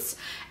 swimsuits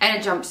and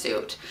a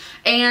jumpsuit.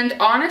 And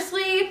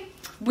honestly,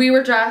 we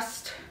were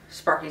just,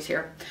 Sparky's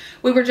here.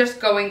 We were just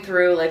going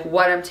through like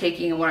what I'm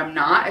taking and what I'm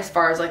not as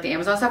far as like the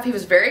Amazon stuff. He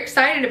was very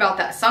excited about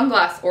that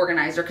sunglass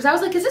organizer because I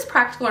was like, is this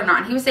practical or not?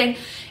 And he was saying,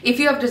 if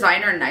you have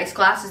designer and nice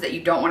glasses that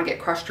you don't want to get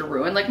crushed or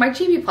ruined, like my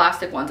cheapy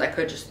plastic ones I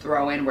could just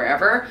throw in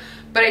wherever,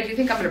 but I do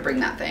think I'm gonna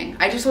bring that thing.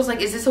 I just was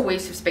like, is this a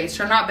waste of space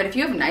or not? But if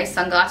you have nice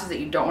sunglasses that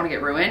you don't want to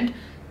get ruined,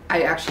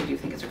 I actually do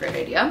think it's a great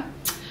idea.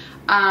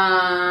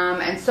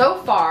 And so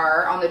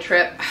far on the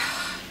trip,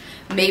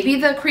 maybe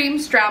the cream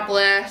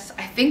strapless.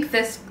 I think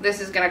this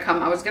is gonna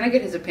come. I was gonna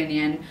get his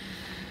opinion.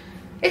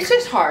 It's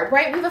just hard,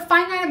 right? We have a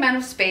finite amount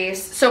of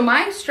space. So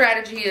my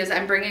strategy is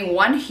I'm bringing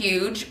 1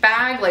 huge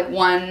bag, like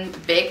 1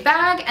 big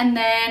bag, and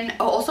then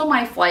also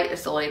my flight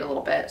is delayed a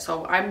little bit.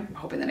 So I'm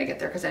hoping that I get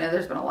there because I know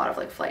there's been a lot of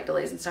like flight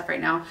delays and stuff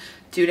right now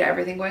due to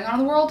everything going on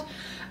in the world.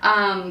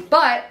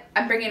 But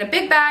I'm bringing a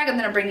big bag and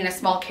then I'm bringing a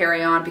small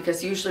carry-on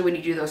because usually when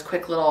you do those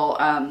quick little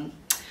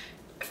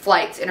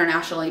flights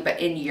internationally, but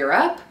in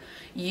Europe,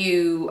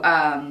 you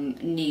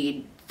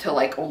need to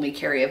like only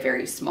carry a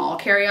very small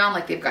carry-on.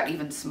 Like they've got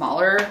even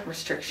smaller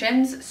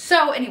restrictions.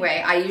 So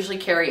anyway, I usually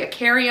carry a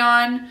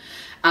carry-on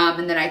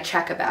and then I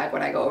check a bag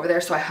when I go over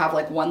there. So I have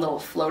like 1 little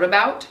float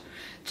about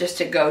just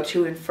to go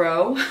to and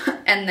fro.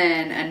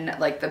 and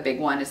like the big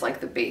one is like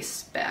the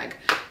base bag.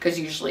 Cause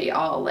usually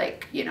I'll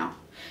like, you know,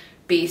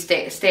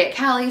 stay at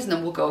Callie's and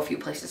then we'll go a few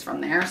places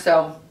from there.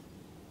 So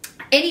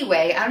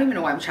anyway, I don't even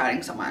know why I'm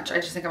chatting so much. I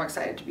just think I'm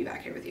excited to be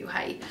back here with you.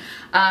 Hi.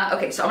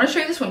 Okay, so I'm gonna show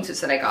you the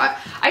swimsuits that I got.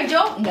 I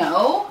don't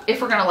know if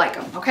we're gonna like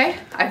them, okay?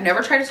 I've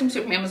never tried a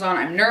swimsuit from Amazon.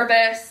 I'm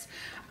nervous.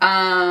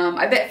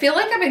 I feel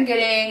like I've been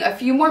getting a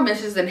few more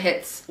misses than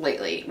hits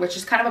lately, which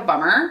is kind of a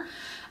bummer.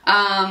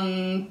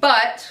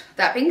 But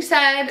that being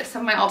said,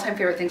 some of my all-time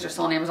favorite things are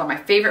still on Amazon. My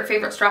favorite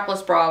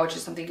strapless bra, which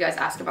is something you guys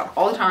ask about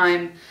all the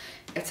time,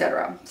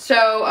 etc.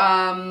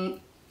 So,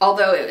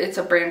 Although it's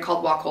a brand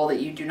called Wackle that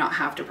you do not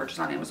have to purchase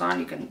on Amazon.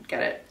 You can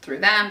get it through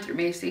them, through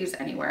Macy's,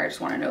 anywhere. I just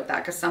want to note that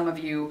because some of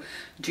you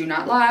do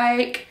not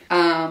like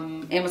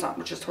Amazon,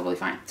 which is totally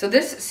fine. So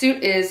this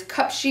suit is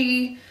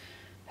Cupshe.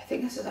 I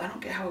think this is, I don't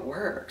get how it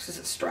works. Is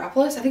it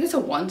strapless? I think it's a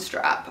one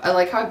strap. I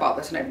like how I bought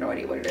this and I have no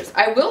idea what it is.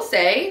 I will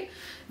say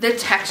the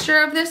texture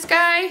of this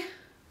guy,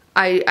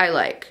 I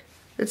like.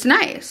 It's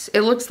nice.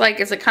 It looks like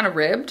it's like kind of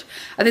ribbed.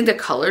 I think the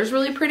color is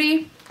really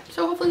pretty.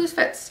 So hopefully this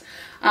fits.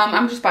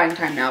 I'm just buying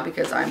time now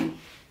because I'm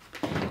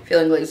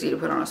feeling lazy to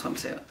put on a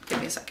swimsuit.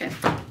 Give me a second.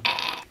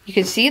 You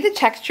can see the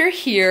texture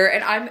here,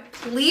 and I'm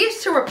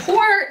pleased to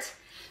report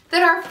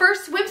that our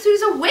first swimsuit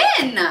is a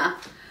win.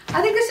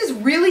 I think this is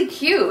really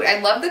cute. I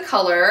love the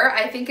color.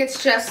 I think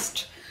it's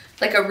just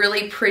like a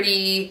really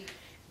pretty,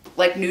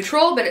 like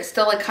neutral, but it's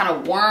still like kind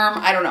of warm.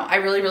 I don't know. I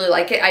really, really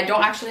like it. I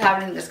don't actually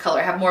have it in this color.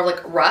 I have more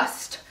like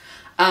rust.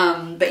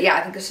 But yeah,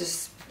 I think this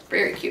is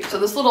very cute. So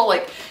this little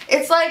like,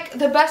 it's like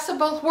the best of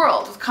both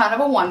worlds. It's kind of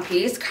a one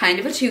piece, kind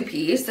of a two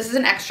piece. This is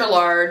an extra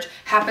large,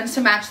 happens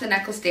to match the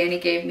necklace Danny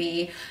gave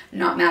me.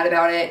 Not mad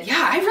about it.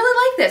 Yeah, I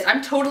really like this.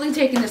 I'm totally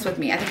taking this with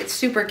me. I think it's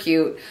super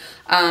cute.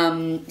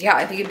 Yeah,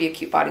 I think it'd be a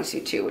cute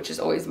bodysuit too, which is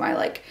always my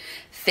like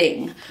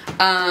thing.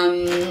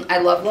 I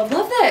love, love,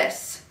 love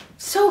this.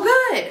 So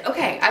good.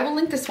 Okay, I will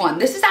link this one.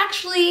 This is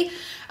actually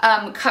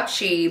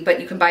Cupshe,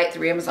 but you can buy it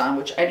through Amazon,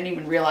 which I didn't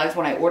even realize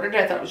when I ordered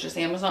it. I thought it was just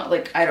Amazon.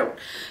 Like, I don't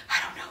know.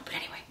 But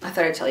anyway, I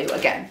thought I'd tell you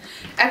again.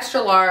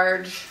 Extra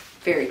large,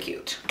 very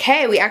cute.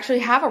 Okay, we actually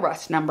have a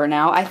rust number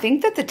now. I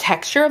think that the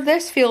texture of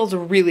this feels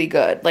really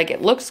good. Like,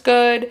 it looks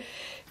good,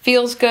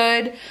 feels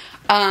good.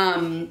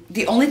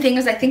 The only thing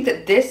is I think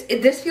that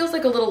this feels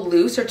like a little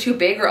loose or too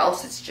big, or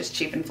else it's just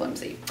cheap and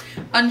flimsy.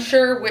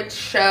 Unsure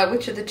which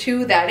of the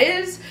two that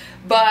is,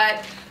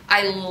 but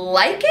I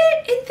like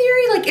it in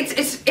theory. Like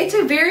it's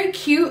a very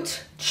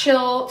cute,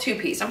 chill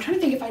two-piece. I'm trying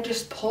to think if I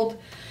just pulled,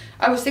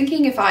 I was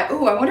thinking if I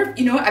wonder if,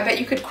 you know what, I bet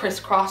you could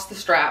crisscross the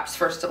straps,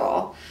 first of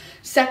all.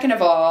 Second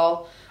of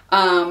all,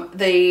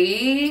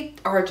 they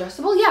are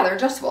adjustable. Yeah, they're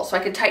adjustable. So I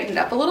could tighten it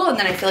up a little, and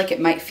then I feel like it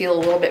might feel a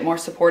little bit more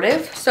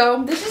supportive.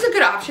 So this is a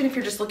good option if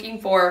you're just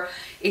looking for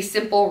a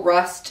simple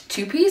rust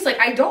two-piece. Like,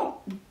 I don't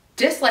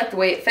dislike the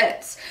way it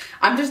fits.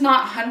 I'm just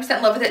not 100%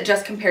 in love with it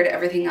just compared to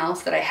everything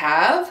else that I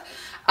have.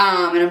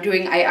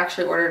 And I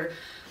actually ordered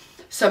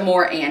some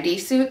more Andy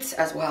suits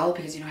as well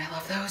because, you know, I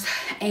love those.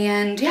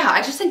 And yeah,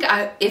 I just think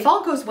if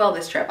all goes well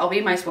this trip, I'll be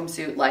in my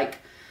swimsuit like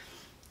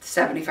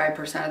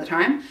 75% of the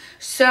time.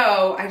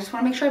 So I just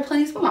want to make sure I have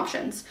plenty of swim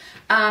options.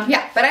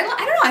 Yeah, but I don't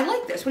know. I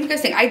like this. What do you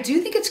guys think? I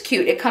do think it's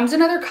cute. It comes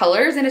in other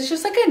colors and it's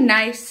just like a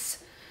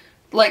nice,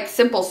 like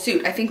simple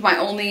suit. I think my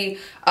only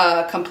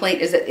complaint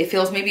is that it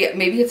feels maybe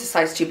it's a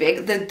size too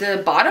big.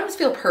 The bottoms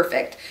feel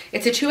perfect.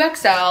 It's a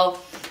 2XL,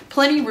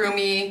 plenty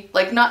roomy,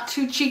 like not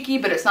too cheeky,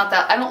 but it's not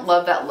that, I don't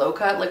love that low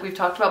cut like we've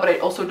talked about, but I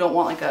also don't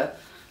want like a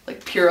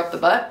pure up the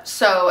butt.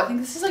 So I think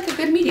this is like a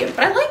good medium,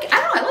 but I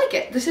like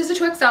it. This is a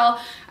 2XL.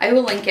 I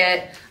will link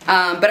it,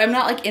 but I'm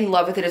not like in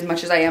love with it as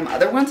much as I am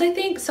other ones, I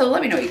think. So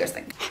let me know what you guys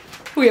think.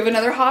 We have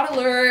another hot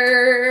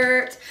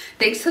alert.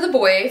 Thanks to the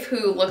boy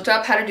who looked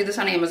up how to do this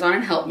on Amazon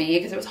and helped me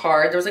because it was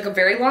hard. There was like a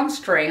very long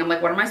string. I'm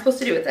like, what am I supposed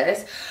to do with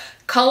this?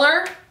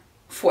 Color,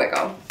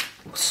 fuego.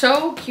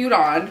 So cute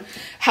on.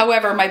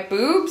 However, my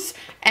boobs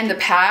and the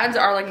pads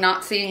are like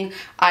not seeing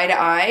eye to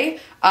eye.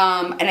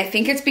 And I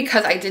think it's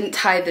because I didn't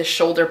tie the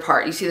shoulder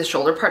part. You see the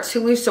shoulder part's too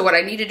loose. So what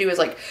I need to do is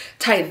like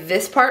tie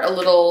this part a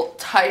little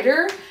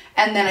tighter,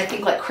 and then I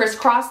think like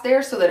crisscross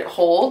there so that it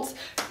holds.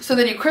 So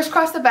then you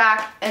crisscross the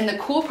back, and the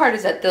cool part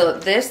is that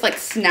this like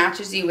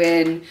snatches you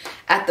in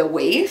at the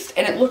waist,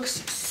 and it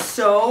looks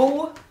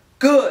so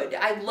good.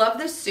 I love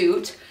this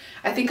suit.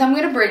 I think I'm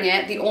gonna bring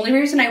it. The only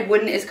reason I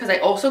wouldn't is because I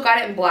also got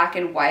it in black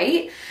and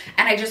white,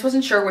 and I just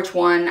wasn't sure which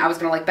one I was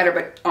gonna like better.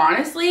 But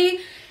honestly,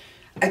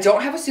 I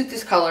don't have a suit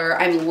this color.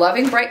 I'm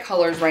loving bright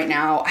colors right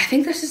now. I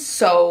think this is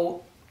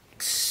so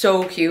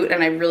cute,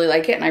 and I really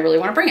like it, and I really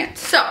want to bring it.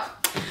 So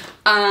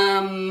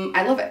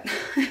I love it.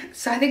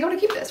 So I think I'm gonna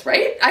keep this,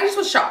 right? I just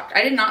was shocked.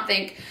 I did not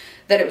think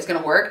that it was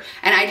gonna work,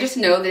 and I just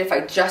know that if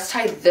I just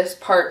tie this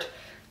part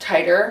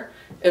tighter,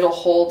 it'll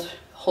hold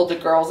the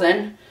girls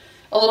in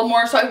a little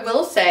more. So I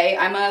will say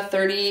I'm a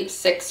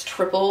 36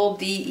 triple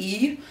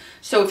DE.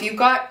 So if you've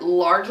got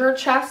larger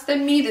chest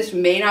than me, this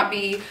may not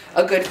be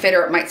a good fit,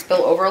 or it might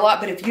spill over a lot.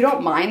 But if you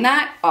don't mind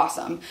that,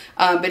 awesome.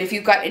 But if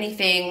you've got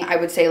anything, I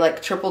would say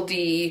like triple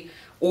D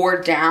or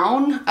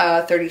down,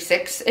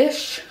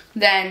 36-ish,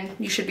 then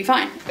you should be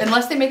fine.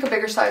 Unless they make a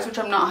bigger size, which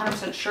I'm not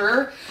 100%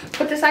 sure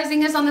what the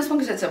sizing is on this one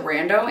because it's a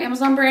rando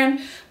Amazon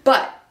brand.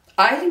 But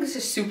I think this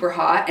is super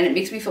hot and it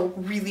makes me feel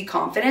really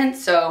confident.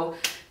 So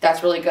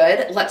that's really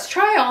good. Let's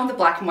try on the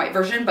black and white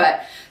version,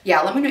 but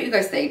yeah, let me know what you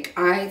guys think.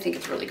 I think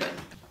it's really good.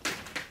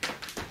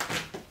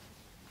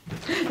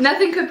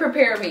 Nothing could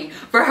prepare me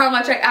for how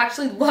much I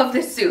actually love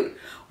this suit.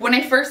 When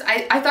I first,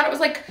 I thought it was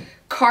like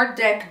card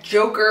deck,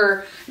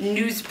 Joker,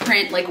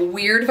 newsprint, like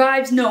weird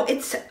vibes. No,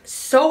 it's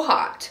so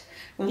hot.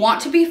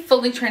 Want to be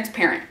fully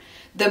transparent.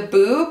 The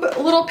boob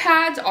little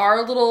pads are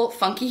a little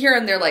funky here,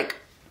 and they're like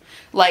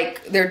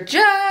like they're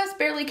just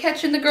barely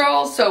catching the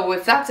girls. So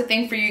if that's a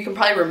thing for you, you can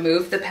probably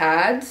remove the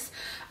pads.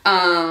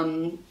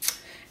 And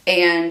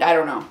I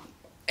don't know,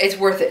 it's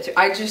worth it.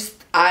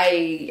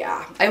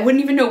 I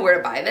wouldn't even know where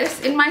to buy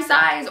this in my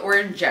size or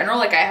in general.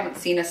 Like, I haven't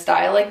seen a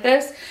style like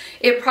this.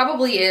 It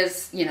probably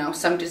is, you know,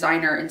 some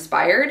designer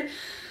inspired,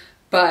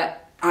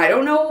 but I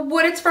don't know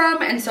what it's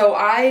from. And so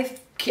I'm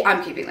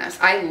keeping this.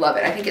 I love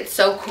it. I think it's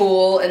so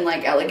cool and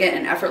like elegant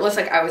and effortless.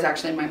 Like, I was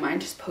actually in my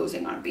mind just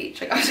posing on a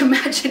beach. Like, I was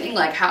imagining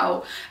like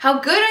how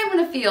good I'm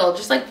gonna feel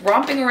just like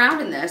romping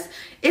around in this.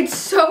 It's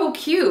so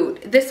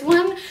cute. This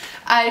one,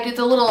 I did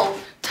the little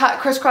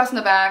crisscross in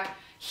the back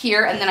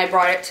here, and then I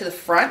brought it to the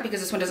front because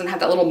this one doesn't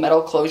have that little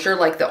metal closure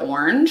like the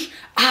orange.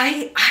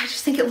 I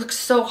just think it looks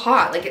so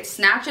hot. Like, it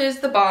snatches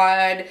the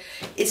bod.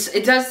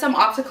 It does some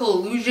optical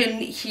illusion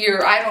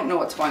here. I don't know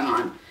what's going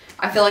on.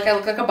 I feel like I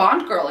look like a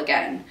Bond girl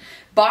again.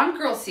 Bond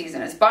girl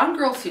season. It's Bond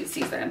girl suit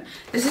season.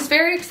 This is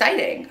very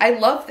exciting. I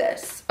love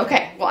this.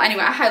 Okay, well,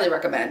 anyway, I highly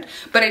recommend.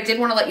 But I did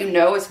want to let you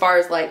know, as far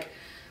as like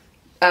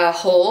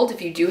hold,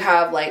 if you do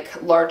have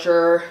like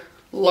larger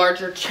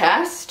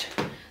chest,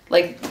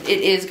 like,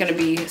 it is going to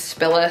be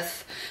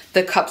spilleth.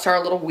 The cups are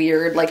a little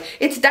weird. Like,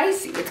 it's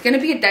dicey. It's going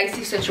to be a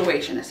dicey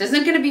situation. This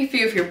isn't going to be for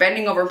you if you're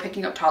bending over and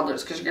picking up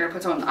toddlers, because you're going to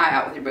put someone's eye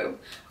out with your boob.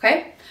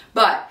 Okay?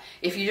 But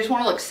if you just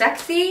want to look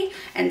sexy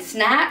and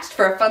snatched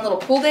for a fun little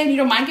pool day and you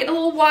don't mind getting a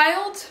little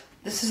wild,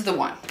 this is the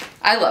one.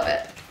 I love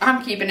it.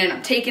 I'm keeping it.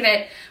 I'm taking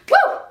it.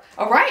 Woo!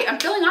 All right.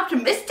 I'm feeling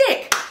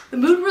optimistic. The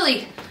mood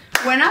really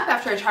went up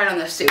after I tried on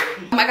this suit.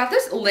 I got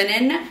this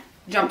linen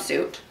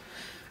jumpsuit.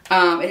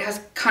 It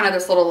has kind of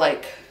this little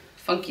like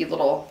funky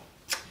little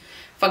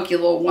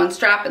one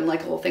strap and like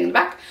a little thing in the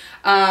back.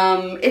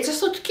 It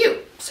just looked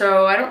cute.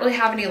 So I don't really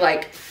have any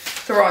like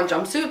throw on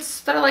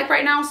jumpsuits that I like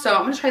right now. So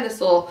I'm gonna try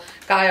this little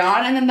guy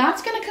on, and then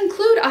that's gonna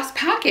conclude us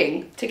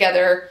packing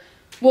together.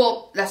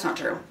 Well, that's not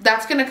true.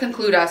 That's gonna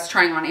conclude us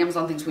trying on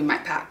Amazon things we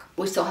might pack.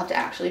 We still have to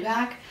actually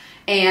pack.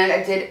 And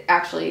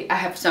I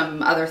have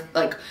some other,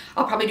 like,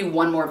 I'll probably do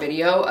one more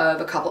video of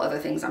a couple other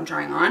things I'm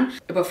trying on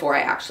before I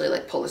actually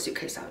like pull the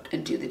suitcase out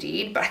and do the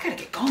deed, but I gotta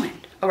get going.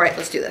 All right,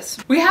 let's do this.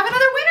 We have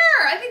another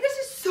winner. I think this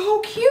is so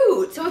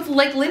cute. So it's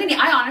like linen.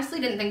 I honestly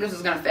didn't think this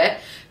was gonna fit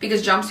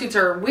because jumpsuits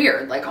are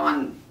weird, like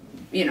on,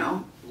 you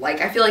know,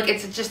 like I feel like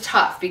it's just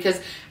tough because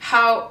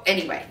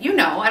anyway, you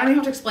know, I don't even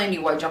have to explain to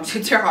you why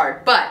jumpsuits are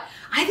hard, but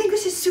I think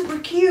this is super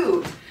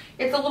cute.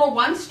 It's a little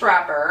one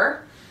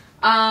strapper.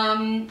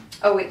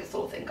 Oh wait, this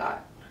little thing how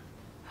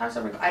does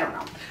that work? I don't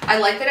know. I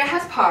like that it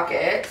has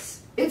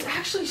pockets. It's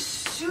actually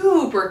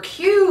super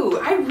cute.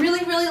 I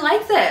really, really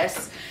like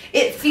this.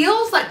 It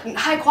feels like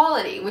high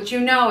quality, which you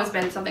know has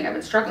been something I've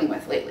been struggling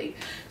with lately.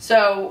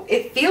 So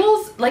it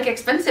feels like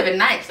expensive and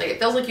nice. Like, it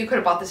feels like you could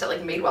have bought this at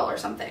like Madewell or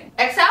something.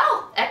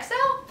 XL.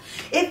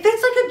 It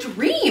fits like a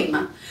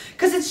dream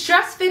because it's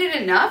just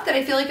fitted enough that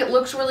I feel like it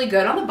looks really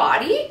good on the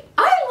body.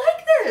 I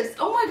like this.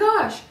 Oh my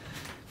gosh.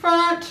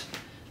 Front,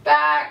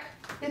 back.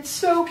 It's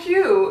so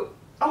cute.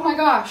 Oh my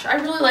gosh, I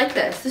really like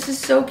this. This is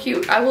so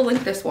cute. I will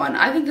link this one.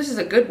 I think this is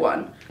a good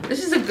one.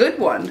 This is a good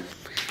one.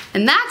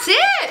 And that's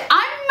it.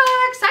 I'm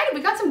excited.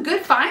 We got some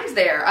good finds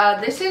there.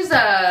 This is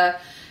a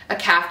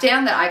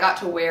caftan that I got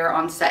to wear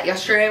on set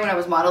yesterday when I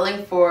was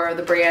modeling for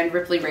the brand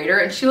Ripley Raider,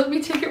 and she let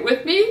me take it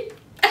with me.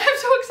 And I'm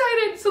so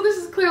excited. So this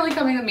is clearly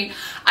coming with me.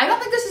 I don't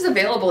think this is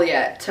available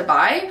yet to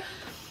buy.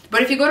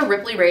 But if you go to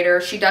Ripley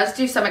Raider, she does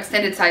do some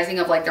extended sizing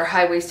of like their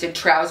high-waisted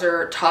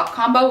trouser top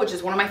combo, which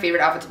is one of my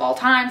favorite outfits of all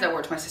times. I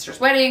wore it to my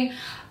sister's wedding.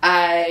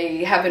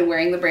 I have been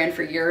wearing the brand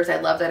for years. I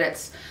love that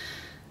it's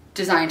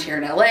designed here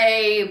in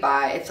LA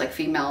it's like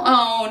female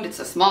owned. It's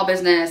a small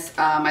business.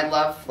 I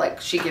love,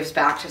 like, she gives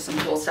back to some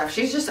cool stuff.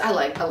 She's just, I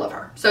love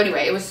her. So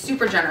anyway, it was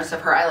super generous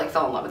of her. I like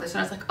fell in love with this and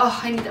I was like, oh,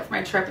 I need that for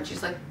my trip. And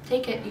she's like,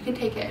 take it, you can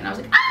take it. And I was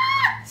like, ah!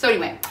 So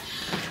anyway,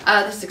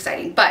 this is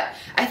exciting. But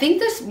I think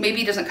this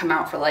maybe doesn't come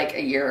out for like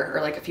a year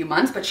or like a few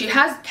months, but she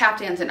has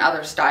caftans in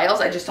other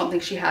styles. I just don't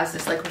think she has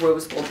this like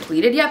rose gold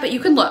pleated yet, but you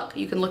can look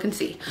and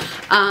see.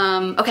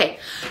 Okay,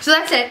 so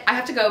that's it. I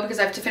have to go because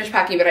I have to finish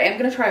packing, but I am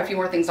gonna try a few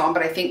more things on,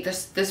 but I think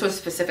this was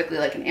specifically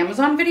like an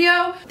Amazon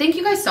video. Thank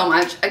you guys so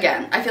much.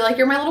 Again, I feel like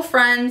you're my little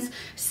friends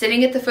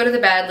sitting at the foot of the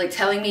bed, like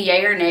telling me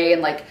yay or nay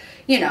and like,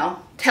 you know,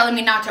 telling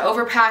me not to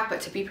overpack,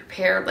 but to be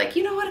prepared. Like,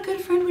 you know what a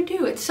good friend would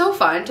do. It's so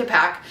fun to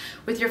pack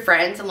with your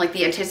friends and like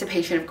the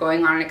anticipation of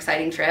going on an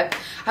exciting trip.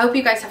 I hope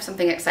you guys have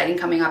something exciting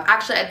coming up.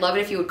 Actually, I'd love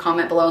it if you would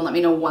comment below and let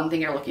me know one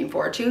thing you're looking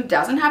forward to.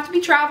 Doesn't have to be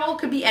travel,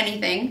 could be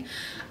anything.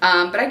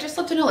 But I just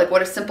love to know like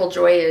what a simple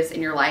joy is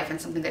in your life and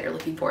something that you're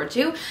looking forward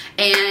to.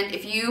 And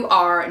if you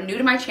are new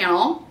to my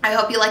channel, I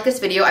hope you like this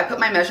video. I put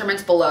my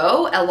measurements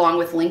below along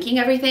with linking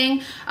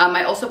everything.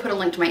 I also put a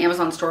link to my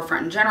Amazon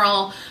storefront in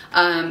general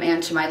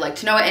and to my like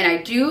to know it. And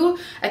I do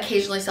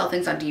occasionally sell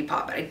things on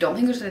Depop, but I don't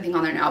think there's anything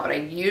on there now, but I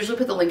usually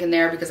put the link in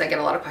there because I get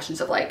a lot of questions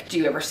of like, do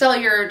you ever sell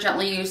your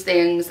gently used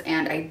things?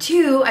 And I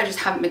do. I just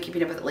haven't been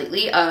keeping up with it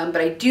lately, but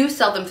I do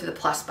sell them through the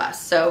Plus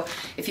Bus. So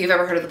if you've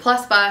ever heard of the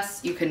Plus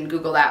Bus, you can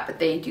Google that, but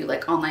they do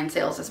like online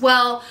sales as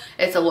well.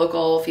 It's a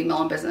local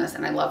female-owned business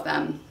and I love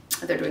them.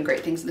 They're doing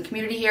great things in the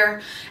community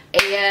here.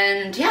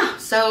 And yeah,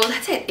 so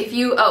that's it. If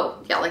you,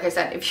 oh yeah, like I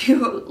said, if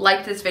you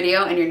liked this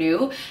video and you're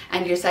new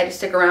and you decide to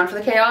stick around for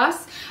the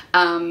chaos,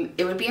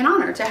 it would be an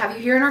honor to have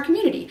you here in our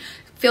community.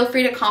 Feel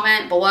free to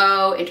comment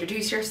below,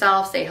 introduce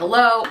yourself, say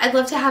hello. I'd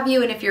love to have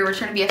you, and if you're a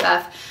return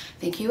BFF,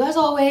 thank you as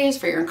always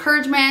for your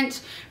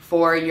encouragement,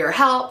 for your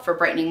help, for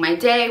brightening my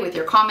day with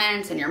your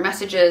comments and your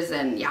messages,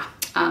 and yeah,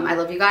 I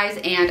love you guys,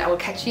 and I will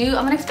catch you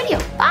on the next video.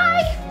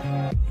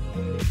 Bye!